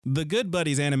The Good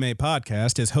Buddies Anime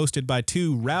Podcast is hosted by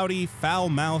two rowdy,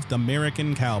 foul-mouthed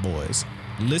American cowboys.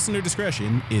 Listener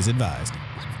discretion is advised.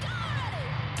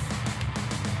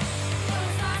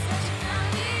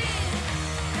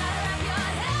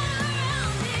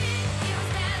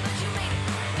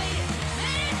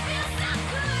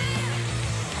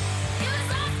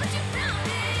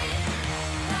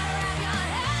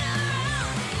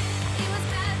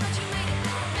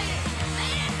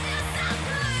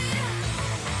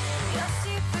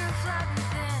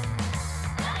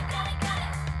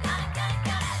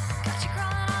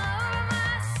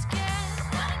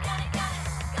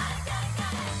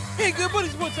 Hey, Good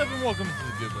Buddies, what's up, and welcome to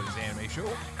the Good Buddies Anime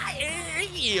Show.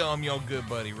 I'm your good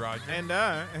buddy, Roger. And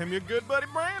I am your good buddy,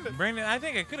 Brandon. Brandon, I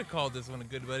think I could have called this one a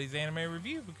Good Buddies Anime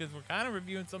Review because we're kind of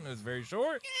reviewing something that was very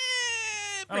short.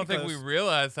 I don't think we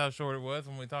realized how short it was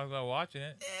when we talked about watching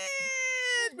it.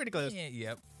 It's pretty close.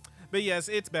 Yep. But yes,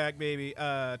 it's back, baby.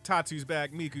 Tatsu's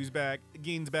back, Miku's back,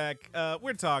 Geen's back.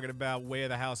 We're talking about Way of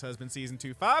the Househusband Season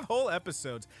 2. 5 whole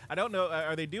episodes. I don't know,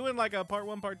 are they doing like a part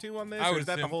 1, part 2 on this? I or would is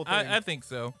that assume, the whole thing? I think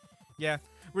so. Yeah.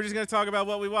 We're just going to talk about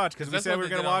what we watched because we said we were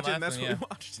going to watch it, and that's what we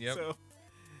watched. Yep. So,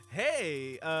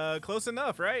 hey, close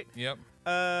enough, right? Yep.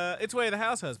 It's Way of the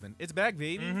Househusband. It's back,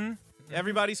 baby. Mm-hmm.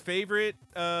 Everybody's favorite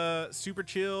super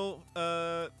chill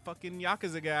fucking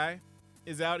Yakuza guy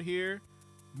is out here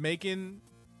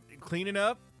cleaning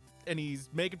up, and he's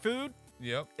making food.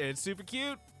 Yep. And it's super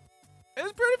cute. It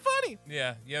was pretty funny.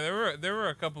 Yeah. There were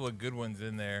a couple of good ones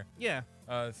in there. Yeah.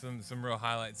 Some real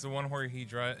highlights. The one where he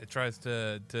tries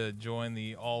to join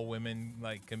the all women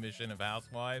like commission of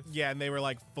housewives. Yeah, and they were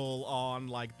like full on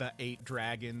like the 8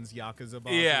 dragons Yakuza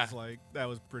bosses. Yeah. Like that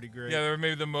was pretty great. Yeah, they were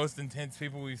maybe the most intense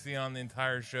people we've seen on the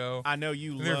entire show. I know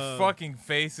you Their love. fucking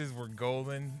faces were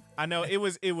golden. I know it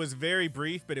was very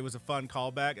brief, but it was a fun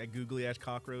callback at Googly Ash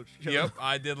Cockroach. Yep,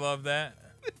 I did love that.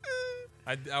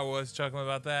 I was chuckling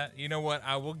about that. You know what?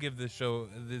 I will give this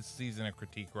season a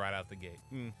critique right out the gate.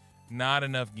 Not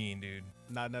enough Geen, dude.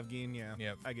 Not enough Geen, yeah.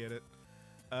 Yep. I get it.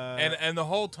 And the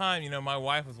whole time, my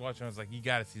wife was watching. I was like, you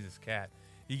got to see this cat.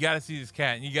 You got to see this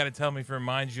cat, and you got to tell me if it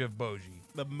reminds you of Boji.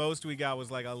 The most we got was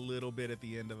like a little bit at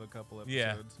the end of a couple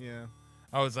episodes. Yeah.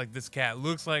 I was like, this cat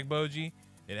looks like Boji.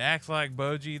 It acts like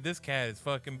Boji. This cat is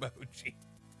fucking Boji.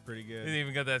 Pretty good. It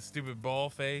even got that stupid ball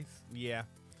face. Yeah.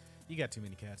 You got too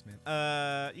many cats, man.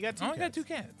 You got 2 cats. I only got 2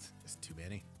 cats. It's too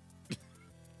many.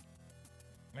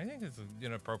 I think it's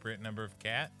an appropriate number of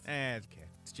cats. It's okay.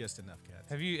 It's just enough cats.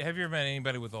 Have you ever met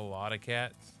anybody with a lot of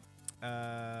cats?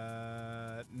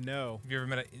 No.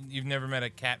 You've never met a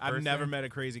cat person? I've never met a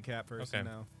crazy cat person, Okay.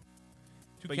 no.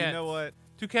 2 But cats. you know what?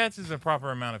 2 cats is a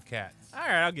proper amount of cats. All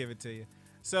right, I'll give it to you.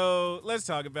 So let's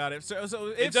talk about it. So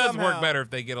if it does somehow, work better if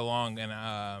they get along, and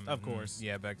of course,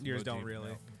 yeah, back to yours Boji, don't really.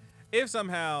 no. If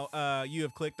somehow you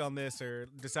have clicked on this or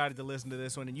decided to listen to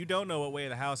this one and you don't know what Way of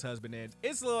the Househusband is,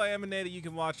 it's a little anime that you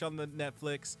can watch on the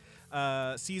Netflix.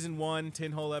 Season 1,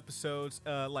 10 whole episodes,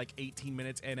 like 18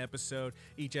 minutes an episode.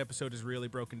 Each episode is really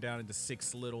broken down into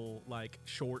 6 little like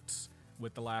shorts,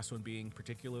 with the last one being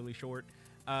particularly short.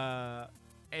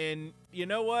 And you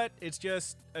know what? It's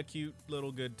just a cute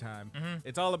little good time. Mm-hmm.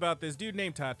 It's all about this dude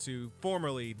named Tatsu,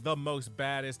 formerly the most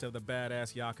baddest of the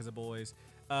badass Yakuza boys.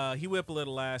 He whip a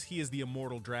little ass. He is the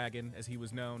immortal dragon, as he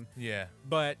was known. Yeah.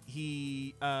 But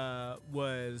he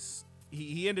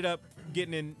he ended up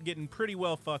getting pretty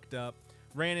well fucked up.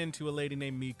 Ran into a lady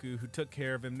named Miku who took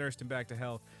care of him, nursed him back to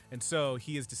health, and so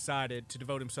he has decided to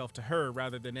devote himself to her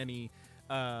rather than any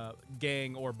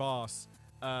gang or boss.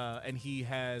 And he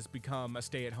has become a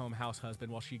stay-at-home house husband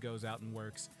while she goes out and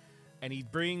works. And he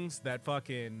brings that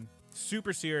fucking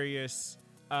super serious,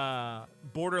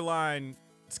 borderline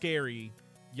scary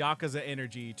Yakuza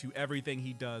energy to everything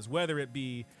he does, whether it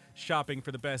be shopping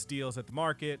for the best deals at the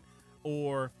market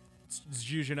or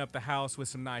zhuzhing up the house with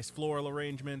some nice floral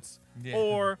arrangements,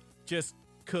 or just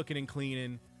cooking and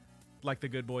cleaning like the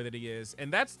good boy that he is.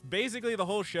 And that's basically the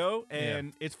whole show,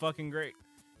 and it's fucking great.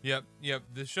 Yep.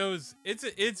 The show's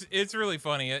it's really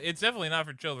funny. It's definitely not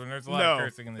for children. There's a lot of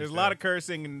cursing in this. There's show. a lot of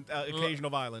cursing and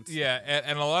occasional violence. Yeah,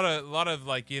 and a lot of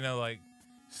like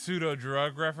pseudo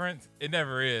drug reference. It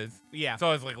never is. Yeah. It's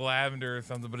always like lavender or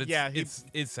something, but it's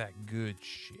it's that good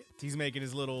shit. He's making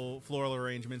his little floral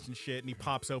arrangements and shit, and he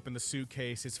pops open the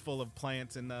suitcase. It's full of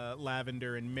plants and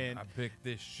lavender and mint. I picked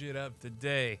this shit up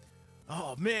today.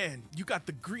 Oh man, you got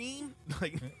the green?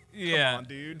 Like, yeah, come on,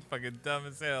 dude. Fucking dumb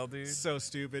as hell, dude. So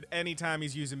stupid. Anytime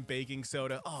he's using baking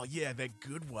soda, oh yeah, that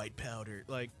good white powder.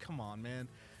 Like, come on, man.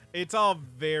 It's all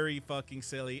very fucking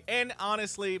silly. And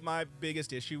honestly, my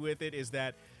biggest issue with it is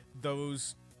that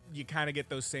those you kind of get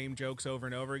those same jokes over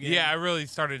and over again. Yeah, I really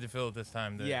started to feel it this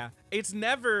time. Yeah,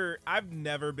 I've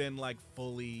never been like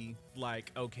fully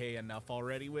like okay enough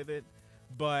already with it,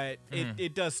 but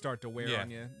it does start to wear on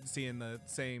you seeing the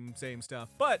same stuff.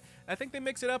 But I think they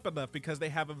mix it up enough because they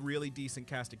have a really decent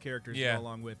cast of characters to go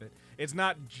along with it. It's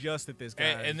not just that this guy.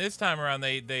 And this time around,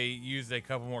 they used a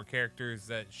couple more characters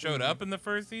that showed up in the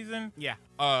first season. Yeah,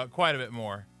 quite a bit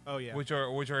more. Oh yeah, which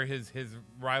are his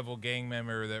rival gang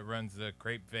member that runs the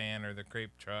crepe van or the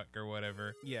crepe truck or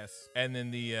whatever. Yes. And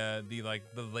then the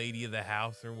lady of the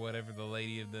house or whatever, the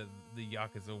lady of the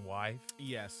Yakuza wife.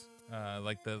 Yes.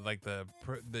 Like the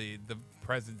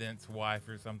president's wife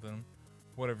or something,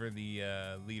 whatever the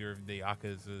leader of the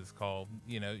Yakuza is called.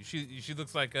 You know, she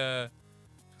looks like one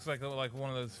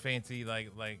of those fancy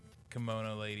like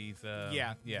kimono ladies.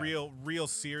 Yeah. Real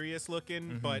serious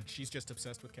looking, but she's just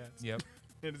obsessed with cats. Yep.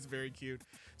 It is very cute.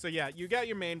 So yeah, you got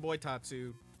your main boy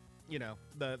Tatsu, you know,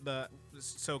 the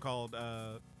so-called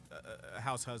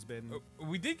house husband.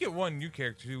 We did get one new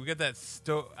character too. We got that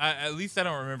at least I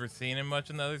don't remember seeing him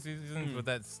much in the other seasons, but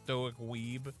that stoic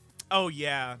weeb. Oh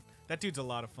yeah, that dude's a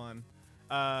lot of fun.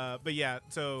 But yeah,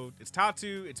 so it's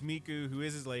Tatsu, it's Miku, who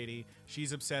is his lady.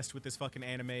 She's obsessed with this fucking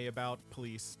anime about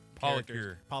police.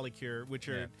 Polycure, which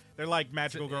are they're like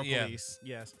magical girl police.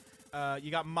 Yes.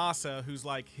 You got Masa, who's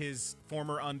like his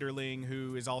former underling,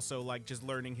 who is also like just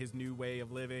learning his new way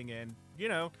of living, and you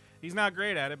know he's not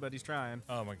great at it, but he's trying.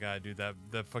 Oh my god, dude, that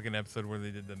fucking episode where they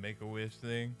did the Make-A-Wish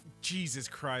thing. Jesus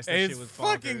Christ, that shit was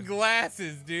fucking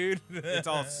glasses, dude. It's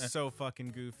all so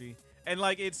fucking goofy, and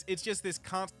like it's just this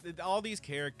constant. All these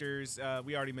characters,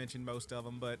 we already mentioned most of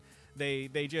them, but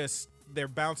they're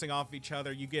bouncing off each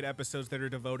other. You get episodes that are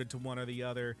devoted to one or the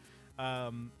other.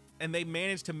 And they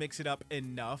managed to mix it up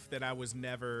enough that I was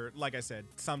never, like I said,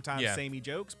 sometimes samey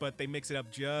jokes, but they mix it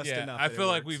up just enough. I feel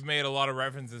like we've made a lot of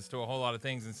references to a whole lot of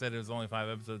things and said it was only 5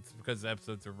 episodes because the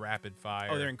episodes are rapid fire.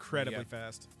 Oh, they're incredibly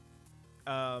fast.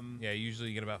 Usually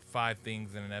you get about 5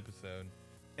 things in an episode.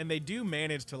 And they do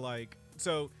manage to like,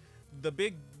 so the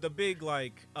big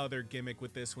like other gimmick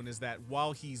with this one is that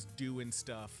while he's doing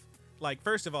stuff, like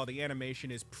first of all, the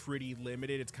animation is pretty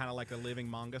limited. It's kind of like a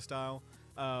living manga style.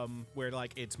 Where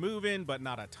like it's moving, but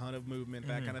not a ton of movement,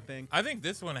 that kind of thing. I think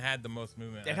this one had the most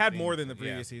movement. It had more than the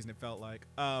previous season, it felt like.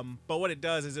 But what it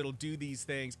does is it'll do these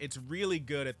things. It's really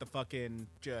good at the fucking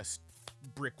just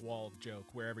brick wall joke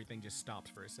where everything just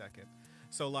stops for a second.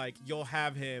 So like you'll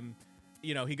have him,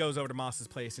 you know, he goes over to Moss's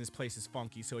place and his place is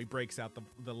funky, so he breaks out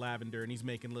the lavender and he's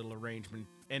making little arrangement,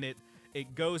 and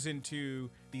it goes into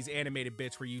these animated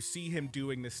bits where you see him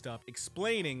doing this stuff,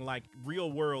 explaining like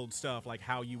real world stuff, like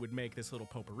how you would make this little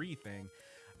potpourri thing.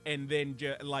 And then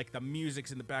like the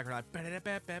music's in the background, like,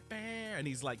 and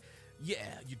he's like,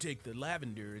 yeah, you take the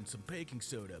lavender and some baking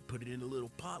soda, put it in a little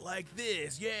pot like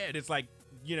this. Yeah. And it's like,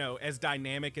 you know, as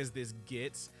dynamic as this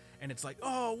gets. And it's like,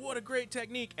 oh, what a great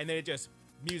technique. And then it just,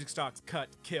 music stops, cut,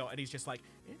 kill. And he's just like,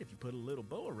 and if you put a little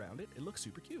bow around it, it looks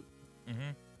super cute.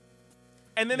 Mm-hmm.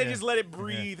 And then they just let it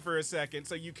breathe for a second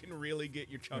so you can really get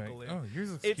your chuckle in. Oh,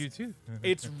 yours looks cute too.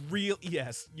 It's real.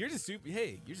 Yes. Yours is super.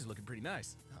 Hey, yours is looking pretty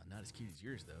nice. Oh, not as cute as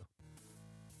yours, though.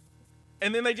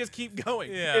 And then they just keep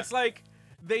going. Yeah. It's like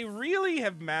they really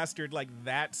have mastered like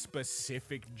that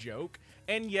specific joke.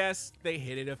 And yes, they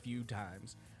hit it a few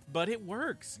times. But it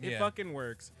works. It fucking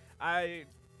works. I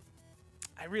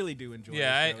really do enjoy it.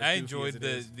 Yeah, I enjoyed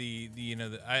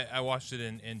I watched it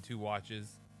in 2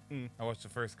 watches. I watched the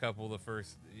first couple, the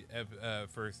first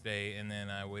day, and then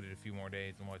I waited a few more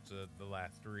days and watched the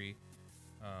last 3.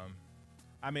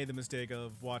 I made the mistake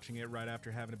of watching it right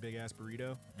after having a big ass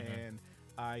burrito, and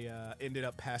I ended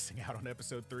up passing out on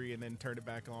episode 3, and then turned it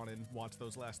back on and watched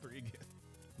those last 3 again.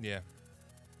 Yeah,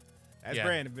 that's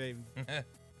Brandon, baby.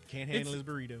 Can't handle his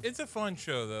burrito. It's a fun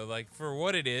show though, like for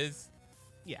what it is.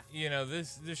 Yeah. You know,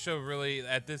 this show really,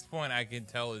 at this point, I can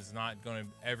tell is not going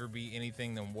to ever be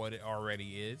anything than what it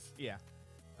already is. Yeah.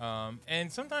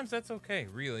 And sometimes that's okay,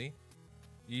 really.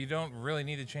 You don't really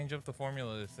need to change up the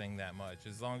formula of this thing that much.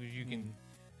 As long as you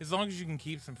can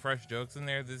keep some fresh jokes in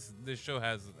there, this show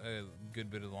has a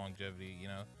good bit of longevity, you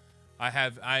know.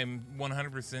 I'm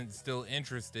 100% still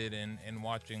interested in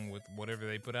watching with whatever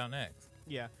they put out next.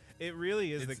 Yeah. It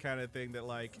really is the kind of thing that,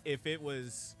 like, if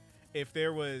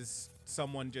there was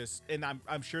someone just, and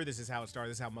I'm sure this is how it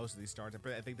started. This is how most of these start.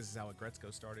 I think this is how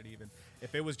Agretzko started even.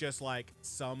 If it was just like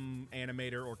some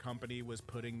animator or company was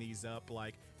putting these up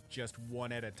like just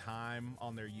one at a time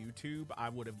on their YouTube, I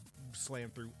would have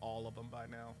slammed through all of them by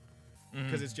now.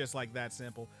 Because it's just like that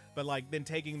simple. But like then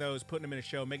taking those, putting them in a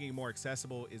show, making it more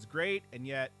accessible is great. And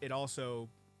yet it also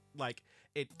like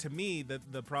it, to me,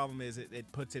 the problem is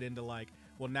it puts it into like,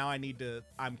 well, now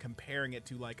I'm comparing it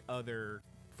to like other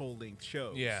full-length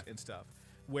shows and stuff,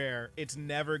 where it's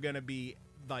never going to be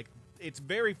like, it's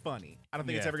very funny. I don't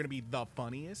think it's ever going to be the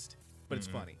funniest, but it's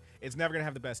funny. It's never gonna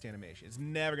have the best animation. It's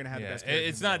never gonna have the best.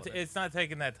 It's not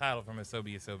taking that title from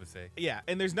Asobi Asobase. Yeah,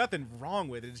 and there's nothing wrong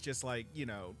with it. It's just like,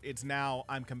 it's now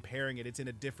I'm comparing it. It's in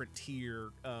a different tier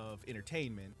of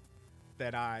entertainment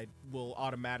that I will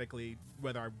automatically,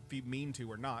 whether I mean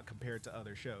to or not, compare it to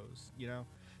other shows.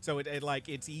 So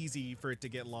it's easy for it to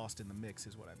get lost in the mix,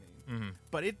 is what I mean.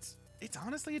 But it's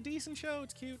honestly a decent show.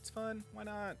 It's cute. It's fun. Why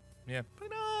not? Yeah. Put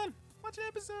it on. Watch an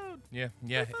episode. Yeah.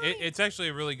 It's actually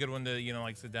a really good one to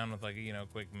like sit down with, like a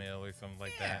quick meal or something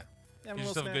like that. Have Get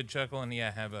yourself a good chuckle and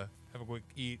have a quick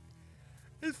eat.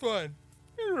 It's fun.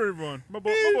 It's very fun. My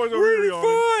boy's over here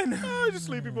yawning. Fun. Oh, he's a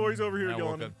sleepy boy. He's over here I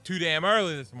yawning. woke up too damn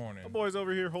early this morning. My boy's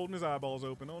over here holding his eyeballs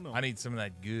open. Oh no. I need some of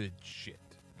that good shit.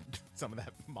 Some of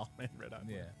that Mall Man Red Eye.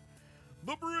 Yeah.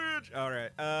 The bridge. All right.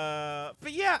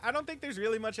 But yeah, I don't think there's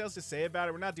really much else to say about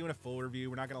it. We're not doing a full review.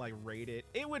 We're not gonna like rate it.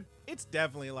 It's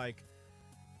definitely like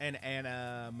an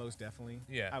most definitely.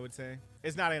 Yeah. I would say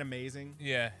it's not an amazing.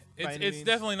 Yeah. It's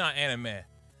definitely not anime.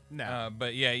 No.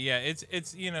 But yeah.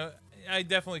 It's I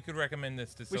definitely could recommend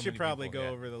this to. We should probably go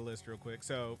over the list real quick.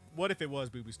 So, what if it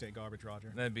was Boo Boo State Garbage,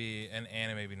 Roger? That'd be an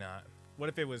anime, maybe not. What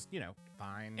if it was,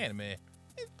 fine? Anime.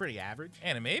 It's pretty average.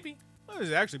 Anime, maybe. Well, it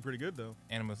was actually pretty good though.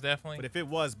 Animals definitely. But if it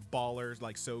was ballers,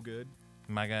 like so good,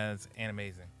 my God, it's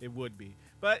animazing. It would be.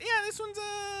 But yeah, this one's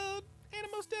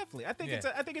Animos definitely. I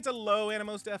think it's a low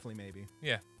Animos definitely maybe.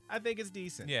 Yeah. I think it's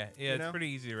decent. Yeah. It's pretty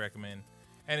easy to recommend,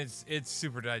 and it's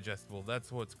super digestible.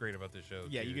 That's what's great about this show.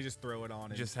 Yeah, too. you can just throw it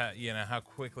on. And just how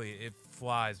quickly it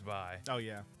flies by. Oh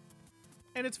yeah,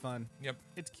 and it's fun. Yep.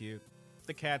 It's cute.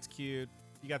 The cat's cute.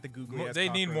 You got the googly. They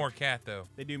need more cat though.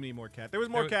 They do need more cat. There was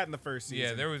more cat in the first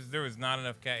season. Yeah, there was not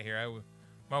enough cat here.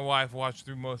 My wife watched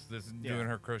through most of this doing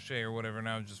her crochet or whatever, and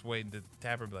I was just waiting to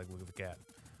tap her and be like, look at the cat.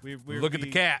 Look at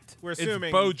the cat. We're assuming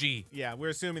it's Boji. Yeah, we're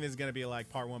assuming this is gonna be like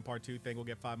part 1, part 2 thing. We'll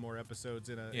get 5 more episodes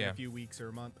in a few weeks or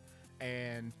a month,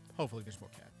 and hopefully there's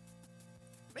more cat.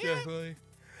 Definitely.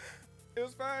 It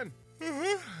was fun.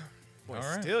 Boy, all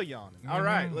right. Still yawning. All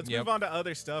right, let's move on to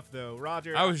other stuff though.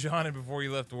 Roger, I was yawning before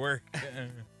you left work.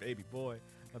 Baby boy,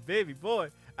 my baby boy.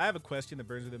 I have a question that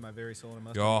burns within my very soul and I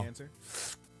must answer.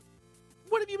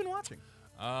 What have you been watching?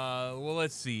 Well,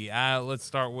 let's see. Let's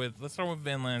start with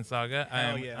Vinland Saga.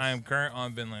 I am current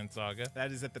on Vinland Saga.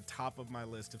 That is at the top of my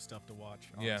list of stuff to watch.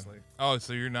 Honestly. Yeah. Oh,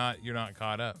 so you're not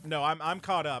caught up? No, I'm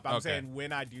caught up. I'm saying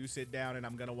when I do sit down and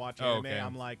I'm gonna watch anime,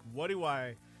 I'm like, what do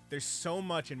I? There's so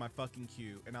much in my fucking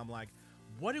queue, and I'm like,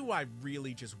 what do I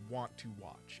really just want to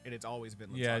watch? And it's always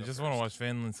Vinland Saga. Yeah, I just want to watch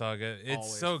Vinland Saga.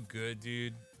 It's so good,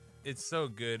 dude. It's so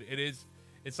good. It is.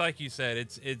 It's like you said.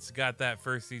 It's got that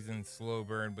first season slow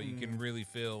burn, but you can really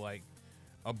feel like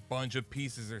a bunch of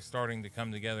pieces are starting to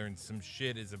come together, and some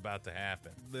shit is about to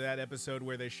happen. That episode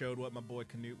where they showed what my boy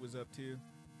Canute was up to.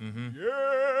 Mm-hmm.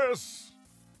 Yes.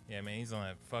 Yeah, man, he's on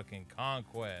that fucking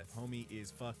conquest. Homie is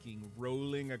fucking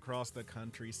rolling across the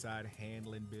countryside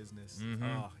handling business. Mm-hmm.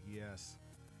 Oh, yes.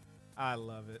 I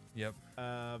love it. Yep.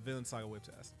 Vinland Saga whips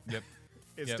ass. Yep.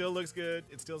 It still looks good.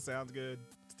 It still sounds good.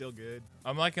 It's still good.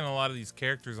 I'm liking a lot of these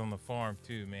characters on the farm,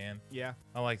 too, man. Yeah.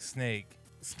 I like Snake.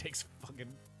 Snake's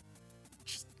fucking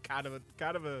just kind of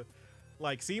a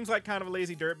like, seems like kind of a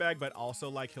lazy dirtbag, but also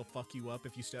like he'll fuck you up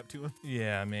if you step to him.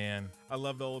 Yeah, man. I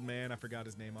love the old man. I forgot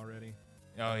his name already.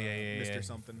 Oh yeah, Mr.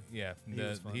 Something. Yeah,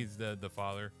 he's the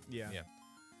father. Yeah.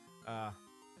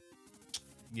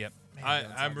 Yep.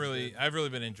 Man, I've really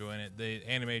been enjoying it. The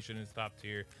animation is top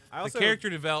tier. The also, character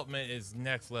development is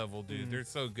next level, dude. They're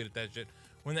so good at that shit.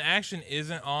 When the action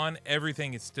isn't on,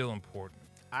 everything is still important.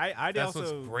 That's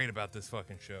what's great about this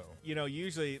fucking show.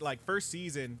 Usually, like, first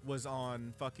season was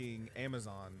on fucking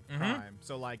Amazon Prime.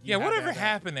 So, like, whatever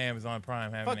happened to Amazon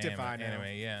Prime having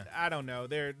anime? Yeah, I don't know.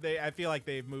 I feel like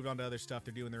they've moved on to other stuff.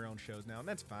 They're doing their own shows now, and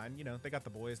that's fine. They got The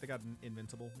Boys, they got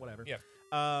Invincible, whatever. Yeah.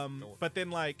 But then,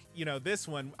 like, this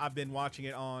one, I've been watching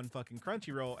it on fucking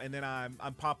Crunchyroll, and then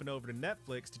I'm popping over to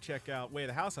Netflix to check out Way of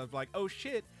the House. I was like, oh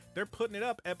shit, they're putting it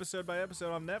up episode by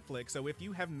episode on Netflix. So if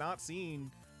you have not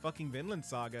seen fucking Vinland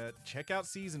Saga, check out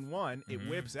season 1. It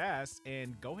whips ass,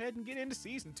 and go ahead and get into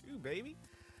season 2, baby.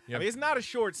 Yep. I mean, it's not a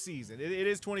short season. It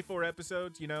is 24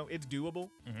 episodes. It's doable.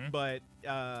 But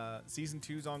season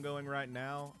 2's ongoing right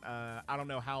now. I don't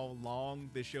know how long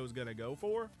this show's gonna go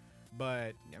for,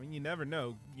 but I mean, you never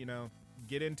know.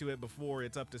 Get into it before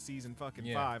it's up to season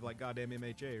fucking 5, like goddamn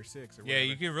MHA or 6 or whatever. Yeah,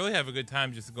 you can really have a good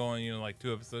time just going, like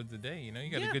 2 episodes a day. You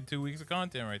got a good 2 weeks of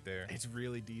content right there. It's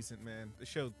really decent, man. The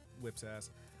show whips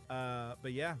ass.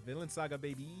 But yeah, Vinland Saga,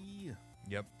 baby.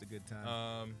 Yep. It's a good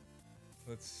time.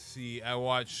 Let's see.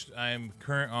 I'm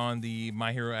current on the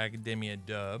My Hero Academia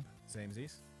dub.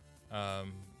 Samesies.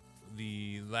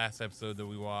 The last episode that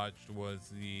we watched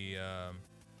was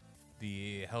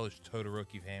the Hellish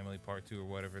Todoroki Family Part 2 or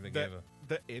whatever they gave a.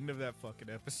 The end of that fucking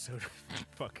episode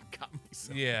fucking got me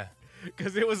so. Yeah.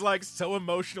 Because it was like so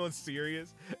emotional and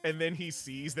serious, and then he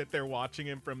sees that they're watching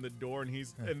him from the door,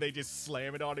 and they just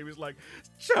slam it on. He was like,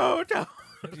 "Shoto!"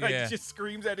 Like just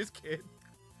screams at his kid.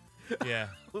 Yeah.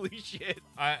 Holy shit.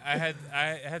 I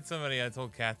had somebody. I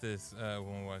told Kat this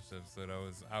when we watched the episode.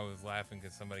 I was laughing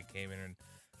because somebody came in and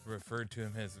referred to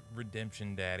him as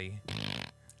Redemption Daddy.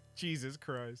 Jesus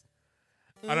Christ.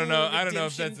 I don't know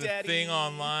if that's a thing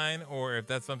online or if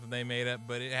that's something they made up,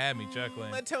 but it had me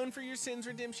chuckling. Atone for your sins,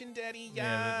 Redemption Daddy. Yes.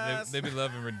 Yeah, they be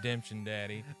loving Redemption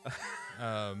Daddy.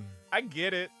 I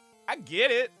get it.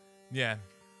 Yeah.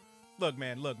 Look,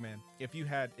 man. If you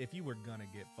were gonna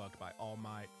get fucked by All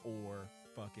Might or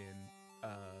fucking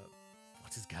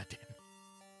what's his goddamn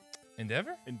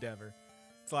Endeavor?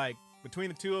 It's like between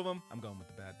the two of them, I'm going with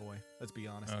the bad boy. Let's be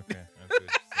honest. Okay, that's what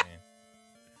you're saying.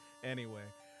 Anyway,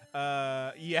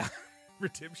 yeah,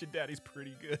 Redemption Daddy's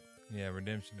pretty good. Yeah,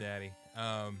 Redemption Daddy.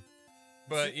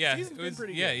 But yeah, Season's been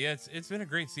pretty good. Yeah, it's been a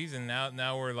great season.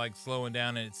 Now we're like slowing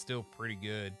down and it's still pretty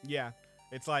good. Yeah,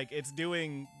 it's like it's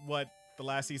doing what the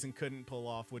last season couldn't pull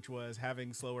off, which was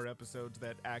having slower episodes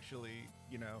that actually,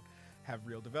 have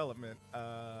real development.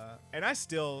 And I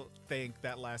still think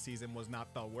that last season was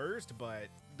not the worst, but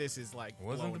this is like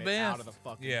Wasn't blowing the it out best. of the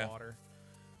fucking water.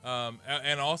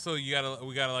 And also we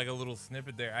got like a little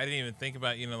snippet there. I didn't even think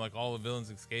about like all the villains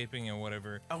escaping and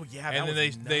whatever. Oh yeah, and that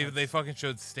then was they fucking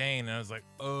showed Stain, and I was like,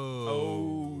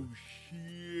 oh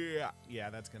shit, yeah,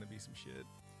 that's gonna be some shit.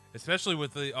 Especially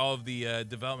with all of the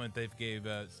development they've gave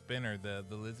Spinner, the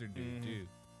lizard dude too.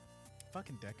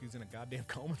 Fucking Deku's in a goddamn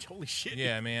coma. Holy shit.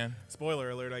 Yeah, man. Spoiler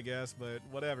alert, I guess, but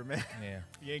whatever, man. Yeah.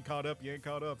 You ain't caught up.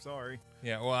 Sorry.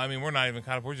 Yeah, well, I mean, we're not even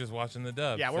caught up. We're just watching the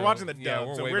dub. Yeah, we're watching the dub,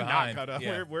 yeah, so way we're behind. not caught up.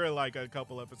 Yeah. We're like a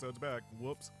couple episodes back.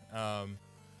 Whoops.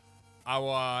 I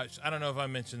watched. I don't know if I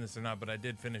mentioned this or not, but I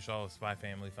did finish all of Spy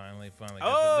Family finally.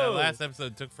 Oh! That last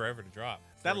episode took forever to drop.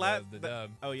 The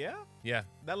dub. Oh yeah. Yeah.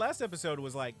 That last episode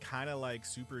was like kind of like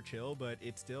super chill, but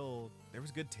it still there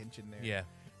was good tension there. Yeah.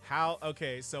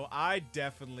 Okay, so I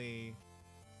definitely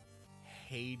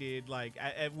hated like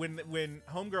when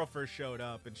Homegirl first showed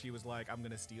up and she was like, "I'm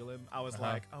gonna steal him." I was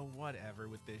like, "Oh, whatever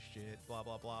with this shit." Blah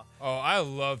blah blah. Oh, I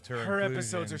loved her. Her inclusion.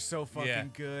 episodes are so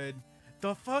fucking good.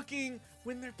 The fucking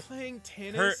when they're playing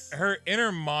tennis. Her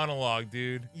inner monologue,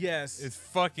 dude. Yes. It's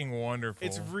fucking wonderful.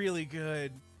 It's really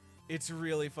good. It's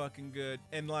really fucking good.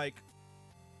 And like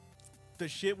the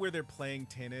shit where they're playing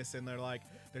tennis and they're like,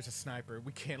 there's a sniper.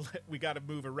 We got to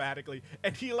move erratically.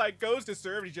 And he like goes to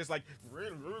serve. And he's just like,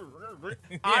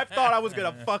 I thought I was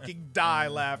going to fucking die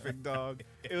laughing, dog.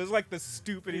 It was like the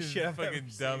stupidest shit I've fucking ever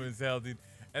dumb seen. as hell, dude.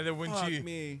 And then when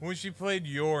Fuck she played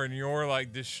Yor and Yor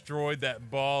like destroyed that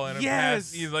ball and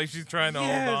Yes. like she's trying to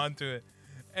hold on to it.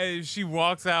 And she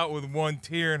walks out with one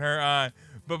tear in her eye.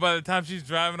 But by the time she's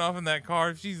driving off in that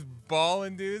car, she's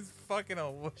bawling, dude. It's fucking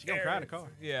hilarious. She gonna cry in the car.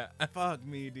 Yeah. Fuck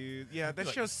me, dude. Yeah, that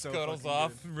Like, show's so scuttles fucking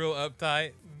off, good. real uptight.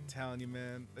 I'm telling you,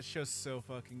 man. That show's so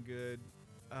fucking good.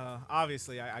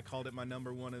 Obviously, I called it my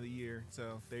number one of the year.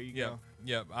 So there you go.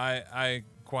 Yep. I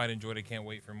quite enjoyed it. Can't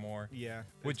wait for more. Yeah.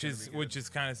 Which is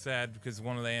kind of sad because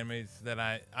one of the animes that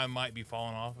I might be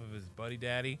falling off of is Buddy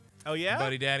Daddy. Oh yeah.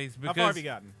 Buddy Daddies. Because, How far have you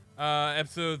gotten?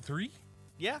 Episode 3.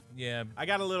 Yeah. Yeah. I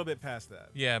got a little bit past that.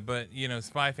 Yeah, but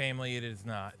Spy Family, it is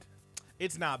not.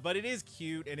 It's not, but it is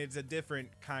cute and it's a different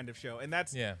kind of show. And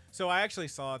that's Yeah. So I actually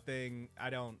saw a thing.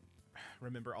 I don't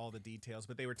remember all the details,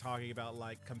 but they were talking about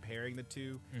like comparing the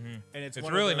two, and it's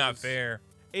one really of not those- fair.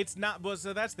 It's not. Well,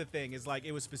 so that's the thing is like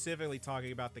it was specifically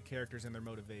talking about the characters and their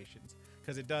motivations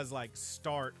because it does like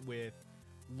start with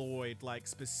Lloyd like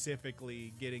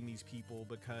specifically getting these people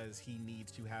because he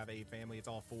needs to have a family. It's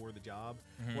all for the job.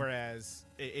 Whereas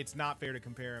it's not fair to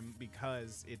compare them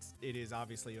because it is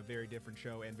obviously a very different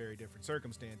show and very different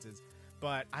circumstances.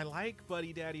 But I like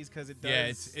Buddy Daddies because it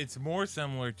does. Yeah, it's more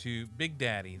similar to Big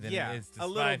Daddy than it is to a Spy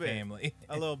little bit, Family.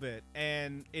 a little bit,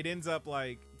 and it ends up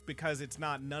like because it's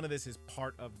not none of this is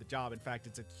part of the job. In fact,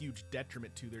 it's a huge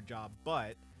detriment to their job,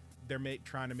 but they're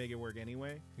trying to make it work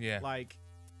anyway. Yeah. Like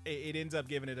it ends up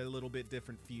giving it a little bit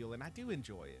different feel, and I do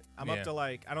enjoy it. I'm up to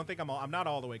like I don't think I'm not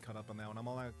all the way caught up on that one. I'm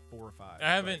on like 4 or 5. I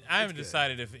haven't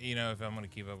decided if I'm going to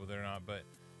keep up with it or not, but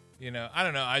I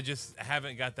don't know. I just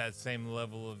haven't got that same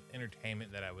level of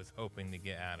entertainment that I was hoping to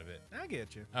get out of it. I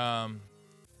get you. And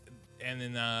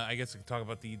then I guess we can talk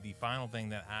about the final thing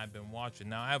that I've been watching.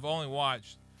 Now I've only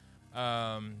watched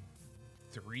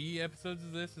 3 episodes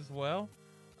of this as well.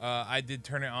 I did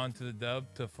turn it on to the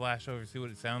dub to flash over, see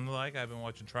what it sounded like. I've been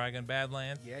watching Trigun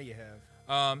Badlands. Yeah, you have.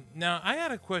 Now, I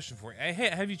got a question for you. Hey,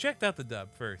 have you checked out the dub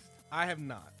first? I have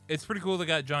not. It's pretty cool they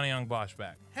got Johnny Young Bosch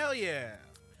back. Hell yeah.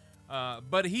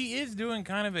 But he is doing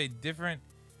kind of a different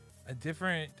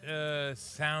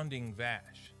sounding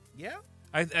Vash. Yeah?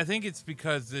 I think it's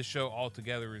because this show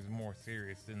altogether is more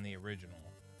serious than the original.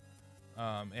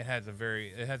 It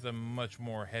has a much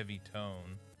more heavy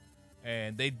tone,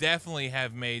 and they definitely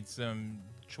have made some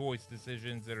choice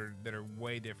decisions that are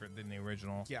way different than the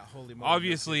original. Yeah, holy moly.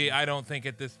 Obviously, I don't think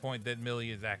at this point that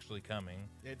Millie is actually coming.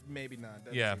 It maybe not.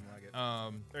 Doesn't Yeah. seem like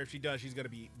it. Or if she does, she's gonna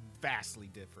be vastly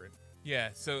different.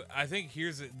 Yeah, so I think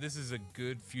this is a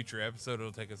good future episode.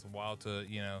 It'll take us a while to,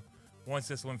 once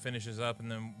this one finishes up, and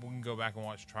then we can go back and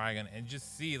watch Trigun and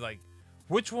just see like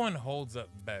which one holds up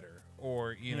better,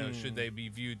 or should they be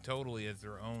viewed totally as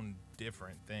their own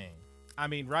different thing? I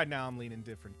mean, right now I'm leaning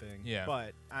different thing. Yeah,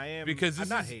 but I am because I'm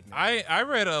not hating it. I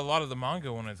read a lot of the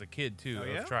manga when I was a kid too Oh, of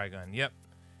yeah? Trigun. Yep,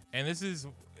 and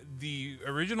the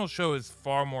original show is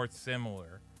far more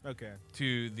similar Okay.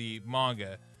 to the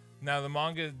manga. Now, the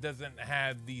manga doesn't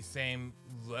have the same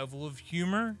level of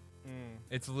humor.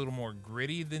 It's a little more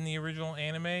gritty than the original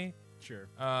anime. Sure.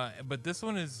 But this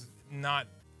one is not,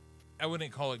 I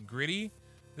wouldn't call it gritty.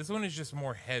 This one is just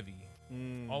more heavy.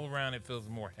 All around, it feels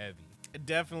more heavy.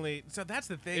 Definitely. So that's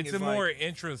the thing. It's more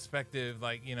introspective,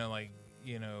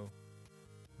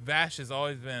 Vash has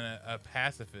always been a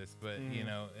pacifist, but,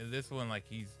 in this one, like,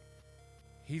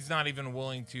 he's not even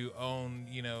willing to own,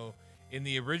 in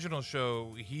the original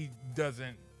show, he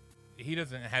doesn't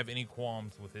have any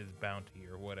qualms with his bounty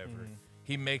or whatever.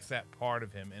 He makes that part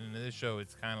of him, and in this show,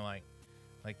 it's kind of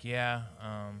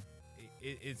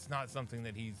it's not something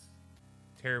that he's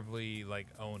terribly like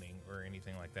owning or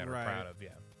anything like that or proud of. Yeah,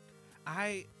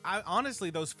 I honestly,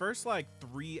 those first like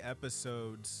 3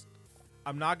 episodes,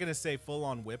 I'm not gonna say full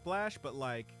on whiplash, but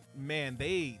like, man,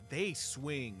 they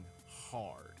swing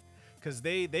hard, because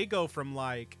they go from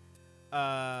like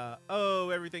oh,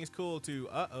 everything's cool to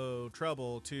uh-oh,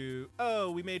 trouble to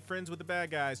we made friends with the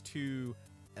bad guys to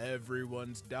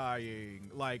everyone's dying,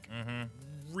 like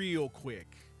real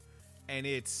quick. And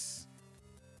it's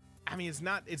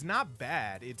not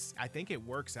bad. I think it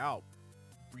works out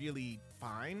really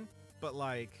fine, but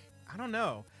like, I don't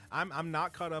know. I'm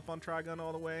not caught up on Trigun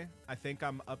all the way. I think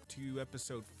I'm up to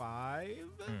episode 5.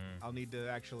 I'll need to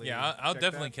actually. Yeah, I'll check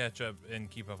definitely that. catch up and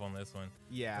keep up on this one.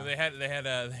 Yeah, well, they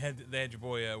had your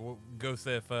boy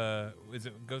Gosef. Is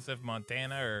it Gosef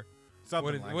Montana or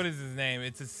something what is his name?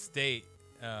 It's a state.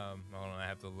 Hold on, I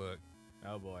have to look.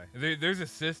 Oh boy. There's a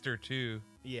sister too.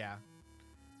 Yeah,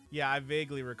 I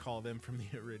vaguely recall them from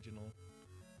the original.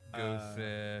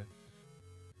 Gosef.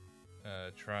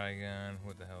 Trigun.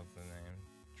 What the hell's the name?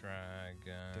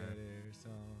 Trigun.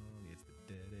 It's the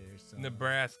Dead Air song.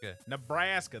 Nebraska.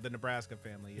 The Nebraska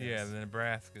family. Yes. Yeah, the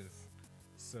Nebraskas.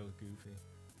 So goofy.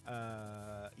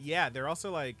 Yeah, they're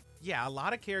also like, a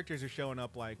lot of characters are showing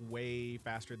up like way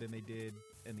faster than they did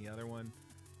in the other one.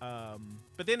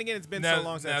 But then again, it's been so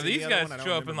long since I've seen these the other guys one, I don't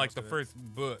show up remember in like most the of it. first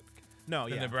book. No,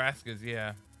 The Nebraskas,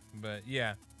 yeah. But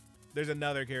yeah. There's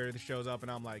another character that shows up,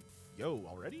 and I'm like, yo,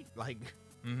 already? Like,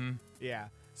 yeah.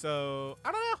 So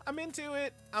I don't know. I'm into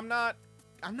it. I'm not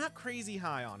crazy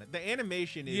high on it. The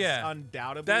animation is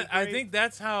undoubtedly great. I think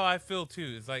that's how I feel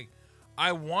too. It's like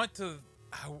I want to.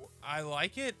 I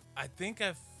like it. I think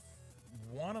I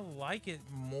want to like it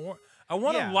more. I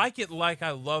want to like it like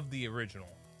I love the original.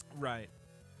 Right.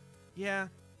 Yeah.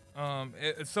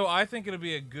 So I think it'll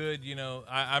be a good.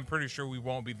 I'm pretty sure we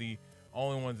won't be the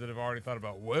only ones that have already thought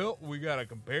about. Well, we gotta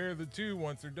compare the two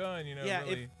once they're done. Yeah.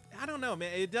 Really. I don't know,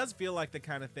 man. It does feel like the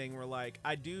kind of thing where, like,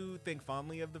 I do think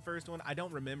fondly of the first one. I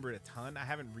don't remember it a ton. I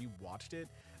haven't rewatched it.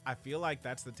 I feel like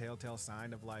that's the telltale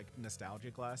sign of like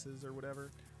nostalgia glasses or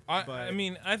whatever. I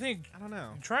mean, I think I don't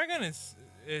know. Trigun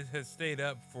has stayed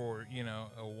up for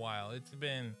a while. It's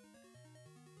been.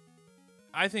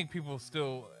 I think people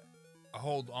still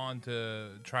hold on to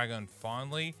Trigun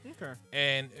fondly. Okay.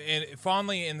 And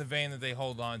fondly in the vein that they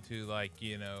hold on to, like,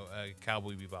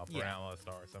 Cowboy Bebop or Outlaw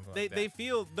Star or something like that. They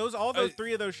feel all those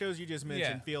 3 of those shows you just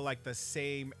mentioned feel like the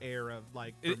same era,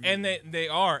 like. And they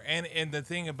are. And the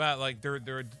thing about, like, they're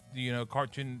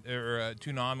cartoon or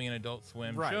Toonami and Adult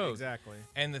Swim shows. Right, exactly.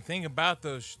 And the thing about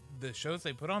the shows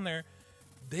they put on there,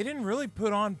 they didn't really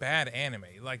put on bad anime.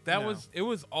 Like, it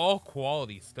was all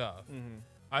quality stuff.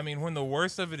 I mean, when the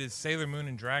worst of it is Sailor Moon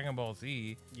and Dragon Ball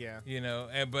Z, but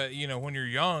when you're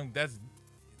young, that's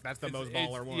the most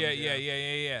baller one.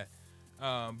 Yeah.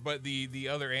 But the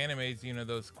other animes,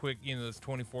 those quick, those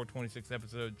 24, 26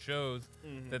 episode shows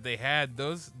that they had,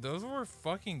 those were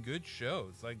fucking good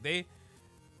shows. Like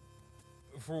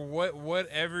for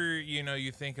whatever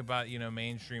you think about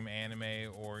mainstream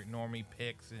anime or normie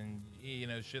picks and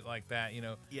shit like that,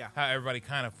 how everybody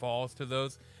kind of falls to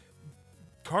those.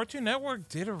 Cartoon Network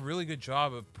did a really good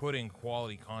job of putting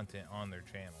quality content on their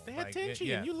channel. They had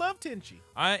Tenchi, and you love Tenchi.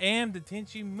 I am the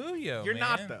Tenchi Muyo. You're man.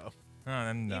 not though. No,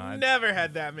 I'm not. You never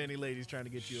had that many ladies trying to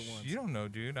get you at once. You don't know,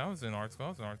 dude. I was in art school. I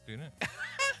was an art student.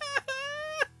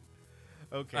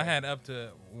 Okay. I had up to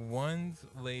one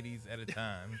ladies at a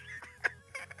time.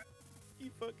 You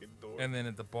fucking dork. And then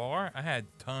at the bar, I had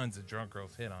tons of drunk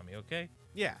girls hit on me, okay?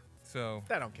 Yeah. So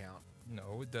That don't count.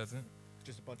 no, it doesn't.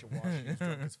 Just a bunch of Washingtons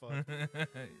drunk as fuck.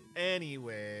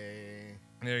 Anyway.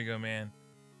 There you go, man.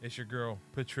 It's your girl,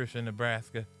 Patricia,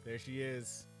 Nebraska. There she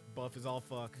is. Buff is all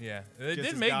fuck. Yeah. They Just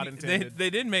did as make God intended. they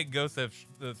did make Gosef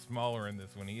smaller in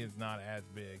this one. He is not as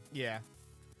big. Yeah.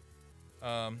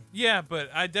 Yeah, but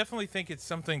I definitely think it's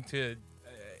something to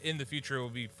in the future it will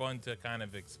be fun to kind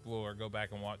of explore, go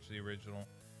back and watch the original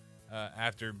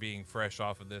after being fresh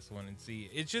off of this one and see.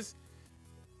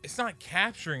 It's not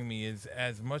capturing me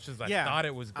as much as I thought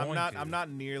it was going to. I'm not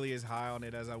nearly as high on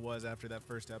it as I was after that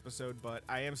first episode, but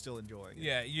I am still enjoying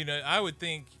it. Yeah, I would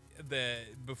think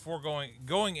that before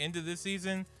going into this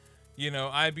season,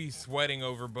 I'd be sweating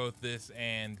over both this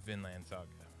and Vinland Saga.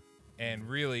 And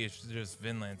really, it's just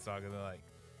Vinland Saga. They're like,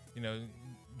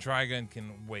 Trigun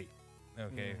can wait.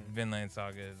 Okay, Vinland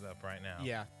Saga is up right now.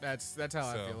 Yeah, that's how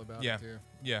I feel about it too.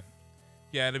 Yeah,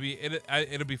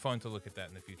 it'll be fun to look at that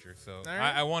in the future. So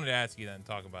right. I wanted to ask you that and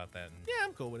talk about that. Yeah,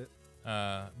 I'm cool with it.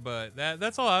 But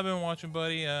that's all I've been watching,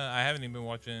 buddy. I haven't even been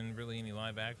watching really any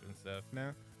live action stuff.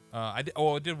 No. I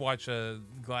did watch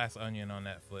Glass Onion on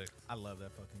Netflix. I love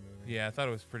that fucking movie. Yeah, I thought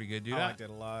it was pretty good, dude. I liked it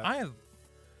a lot.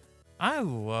 I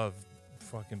love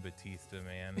fucking Batista,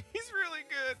 man. He's really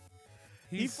good.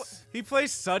 He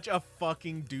plays such a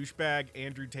fucking douchebag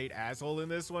Andrew Tate asshole in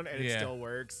this one, and it still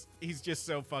works. He's just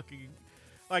so fucking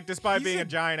despite being a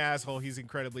giant asshole, he's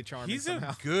incredibly charming. He's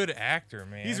somehow. a good actor,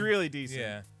 man. He's really decent.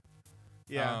 Yeah.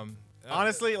 Yeah.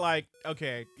 Honestly,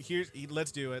 okay,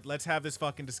 let's do it. Let's have this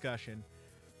fucking discussion.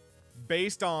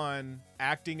 Based on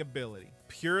acting ability,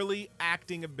 purely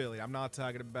acting ability. I'm not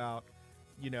talking about,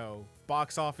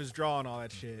 box office draw and all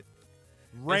that shit.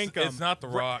 Rank them. It's not The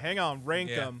Rock. Hang on. Rank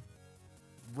them.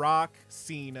 Rock,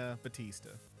 Cena, Batista.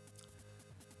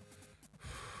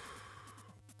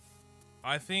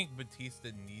 I think Batista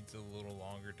needs a little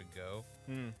longer to go.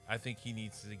 I think he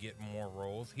needs to get more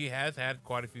roles. He has had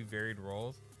quite a few varied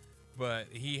roles, but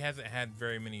he hasn't had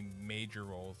very many major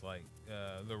roles like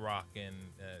The Rock and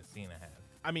Cena have.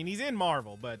 I mean, he's in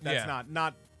Marvel, but that's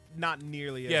not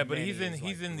nearly as but many he's in as,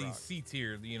 the Rock. C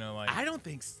tier. I don't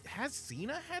think has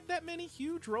Cena had that many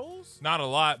huge roles. Not a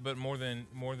lot, but more than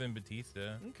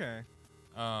Batista. Okay.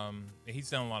 He's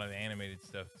done a lot of animated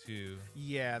stuff too.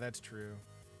 Yeah, that's true.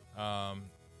 On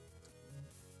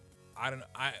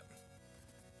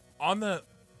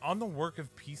the work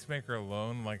of Peacemaker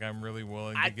alone, I'm really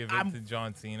willing to give it to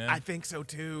John Cena. I think so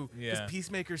too. Yeah. Because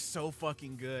Peacemaker's so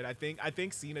fucking good. I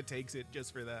think Cena takes it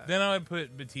just for that. Then I would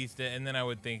put Batista, and then I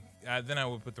would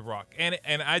put The Rock. And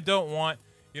I don't want,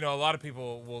 a lot of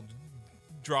people will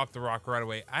drop The Rock right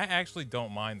away. I actually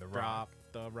don't mind The Rock. Drop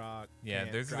The Rock. Yeah,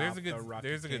 there's a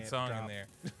good song drop. in there.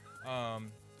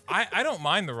 I don't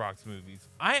mind The Rock's movies.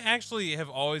 I actually have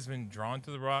always been drawn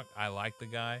to The Rock. I like the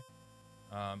guy.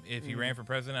 If he ran for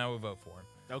president, I would vote for him.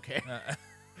 Okay.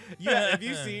 Yeah.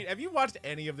 Have you watched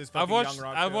any of this fucking Young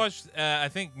Rock I've show? watched, I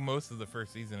think, most of the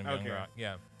first season of Young Rock.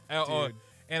 Yeah.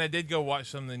 And I did go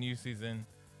watch some of the new season.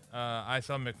 I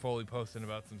saw McFoley posting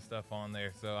about some stuff on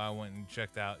there, so I went and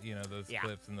checked out, those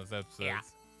clips and those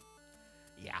episodes.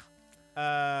 Yeah.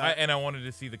 And I wanted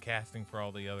to see the casting for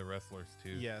all the other wrestlers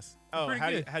too. Yes. Oh, how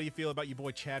do you feel about your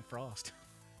boy Chad Frost?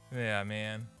 Yeah,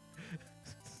 man.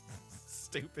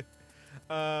 Stupid.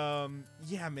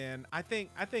 Yeah, man. I think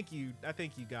you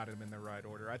got him in the right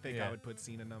order. I think I would put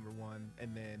Cena number 1,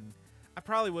 and then I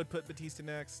probably would put Batista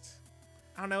next.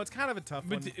 I don't know. It's kind of a tough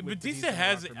one. Batista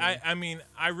has. I mean,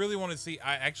 I really want to see.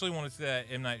 I actually want to see that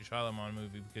M. Night Shyamalan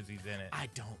movie because he's in it. I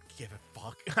don't give a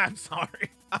fuck. I'm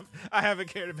sorry. I haven't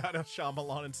cared about El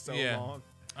Shyamalan in so long.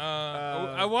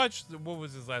 I watched. What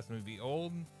was his last movie?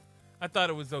 Old. I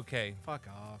thought it was okay. Fuck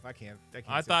off. I can't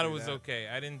I thought it was okay.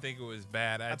 I didn't think it was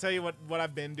bad. I'll tell you what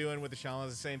I've been doing with the Shyamalan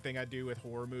is the same thing I do with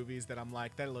horror movies that I'm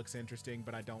like, that looks interesting,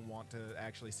 but I don't want to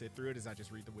actually sit through it, is I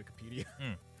just read the Wikipedia.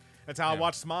 That's how I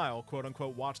watched Smile, quote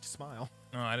unquote, watched Smile.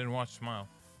 No, I didn't watch Smile.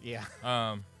 Yeah.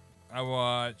 I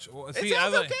watch. It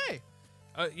sounds okay.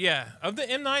 Yeah, of the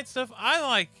M Night stuff, I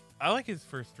like his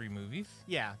first 3 movies.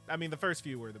 Yeah, I mean the first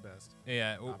few were the best.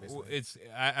 Yeah, Obviously. it's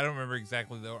I don't remember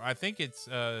exactly though. I think it's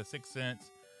Sixth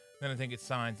Sense, then I think it's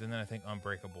Signs, and then I think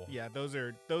Unbreakable. Yeah, those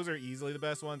are easily the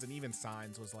best ones, and even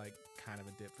Signs was like kind of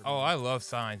a dip for me. Oh, I love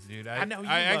Signs, dude. I know you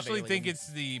I love actually think Aliens.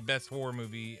 it's the best horror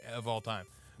movie of all time.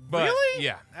 But, Really?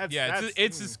 Yeah,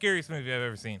 it's the scariest movie I've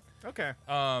ever seen. Okay.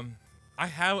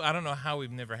 I don't know how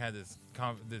we've never had this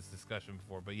discussion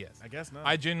before, but yes, I guess not.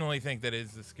 I genuinely think that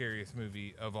is the scariest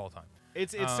movie of all time.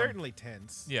 It's certainly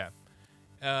tense. Yeah.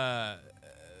 But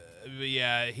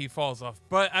yeah, he falls off.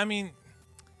 But I mean,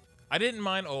 I didn't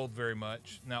mind Old very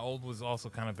much. Now, Old was also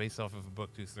kind of based off of a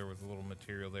book too, so there was a little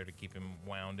material there to keep him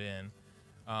wound in.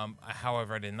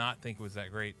 However, I did not think it was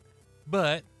that great.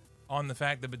 But on the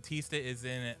fact that Batista is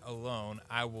in it alone,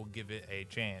 I will give it a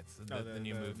chance. The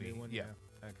new movie. New one? Yeah.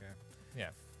 Okay. Yeah.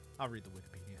 I'll read the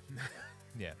Wikipedia.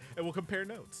 Yeah. And we'll compare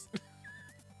notes.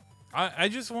 I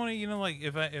just want to, like,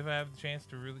 if I have the chance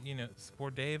to really,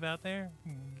 support Dave out there,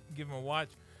 give him a watch.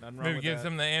 Nothing wrong Maybe with give that.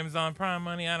 some of the Amazon Prime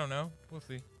money. I don't know. We'll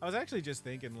see. I was actually just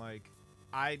thinking, like,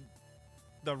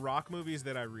 the Rock movies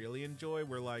that I really enjoy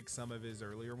were like some of his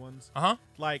earlier ones. Uh-huh.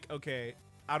 Like, okay,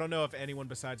 I don't know if anyone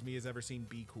besides me has ever seen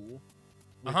Be Cool,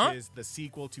 which is the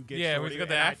sequel to Get Shorty. Yeah, where you got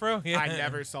the and afro. Yeah. I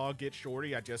never saw Get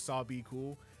Shorty. I just saw Be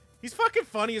Cool. He's fucking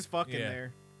funny as fuck in Yeah.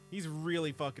 there. He's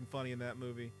really fucking funny in that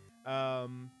movie.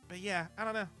 But yeah, I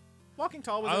don't know. Walking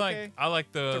Tall was okay. I like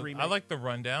It's a the remake.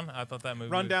 Rundown. I thought that movie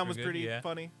Rundown was was pretty pretty good.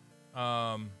 funny.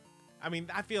 Yeah. I mean,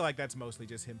 I feel like that's mostly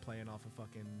just him playing off of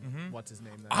fucking what's his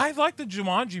name. Though. I like the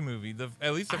Jumanji movie.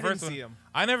 At least the I first didn't one. see 'em.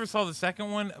 I never saw the second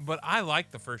one, but I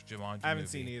like the first Jumanji. I haven't movie.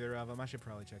 seen either of them. I should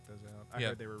probably check those out. I Yeah.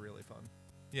 heard they were really fun.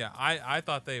 Yeah, I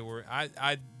thought they were.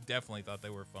 I definitely thought they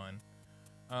were fun.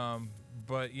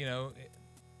 But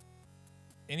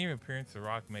any appearance The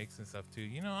Rock makes and stuff too,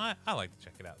 I like to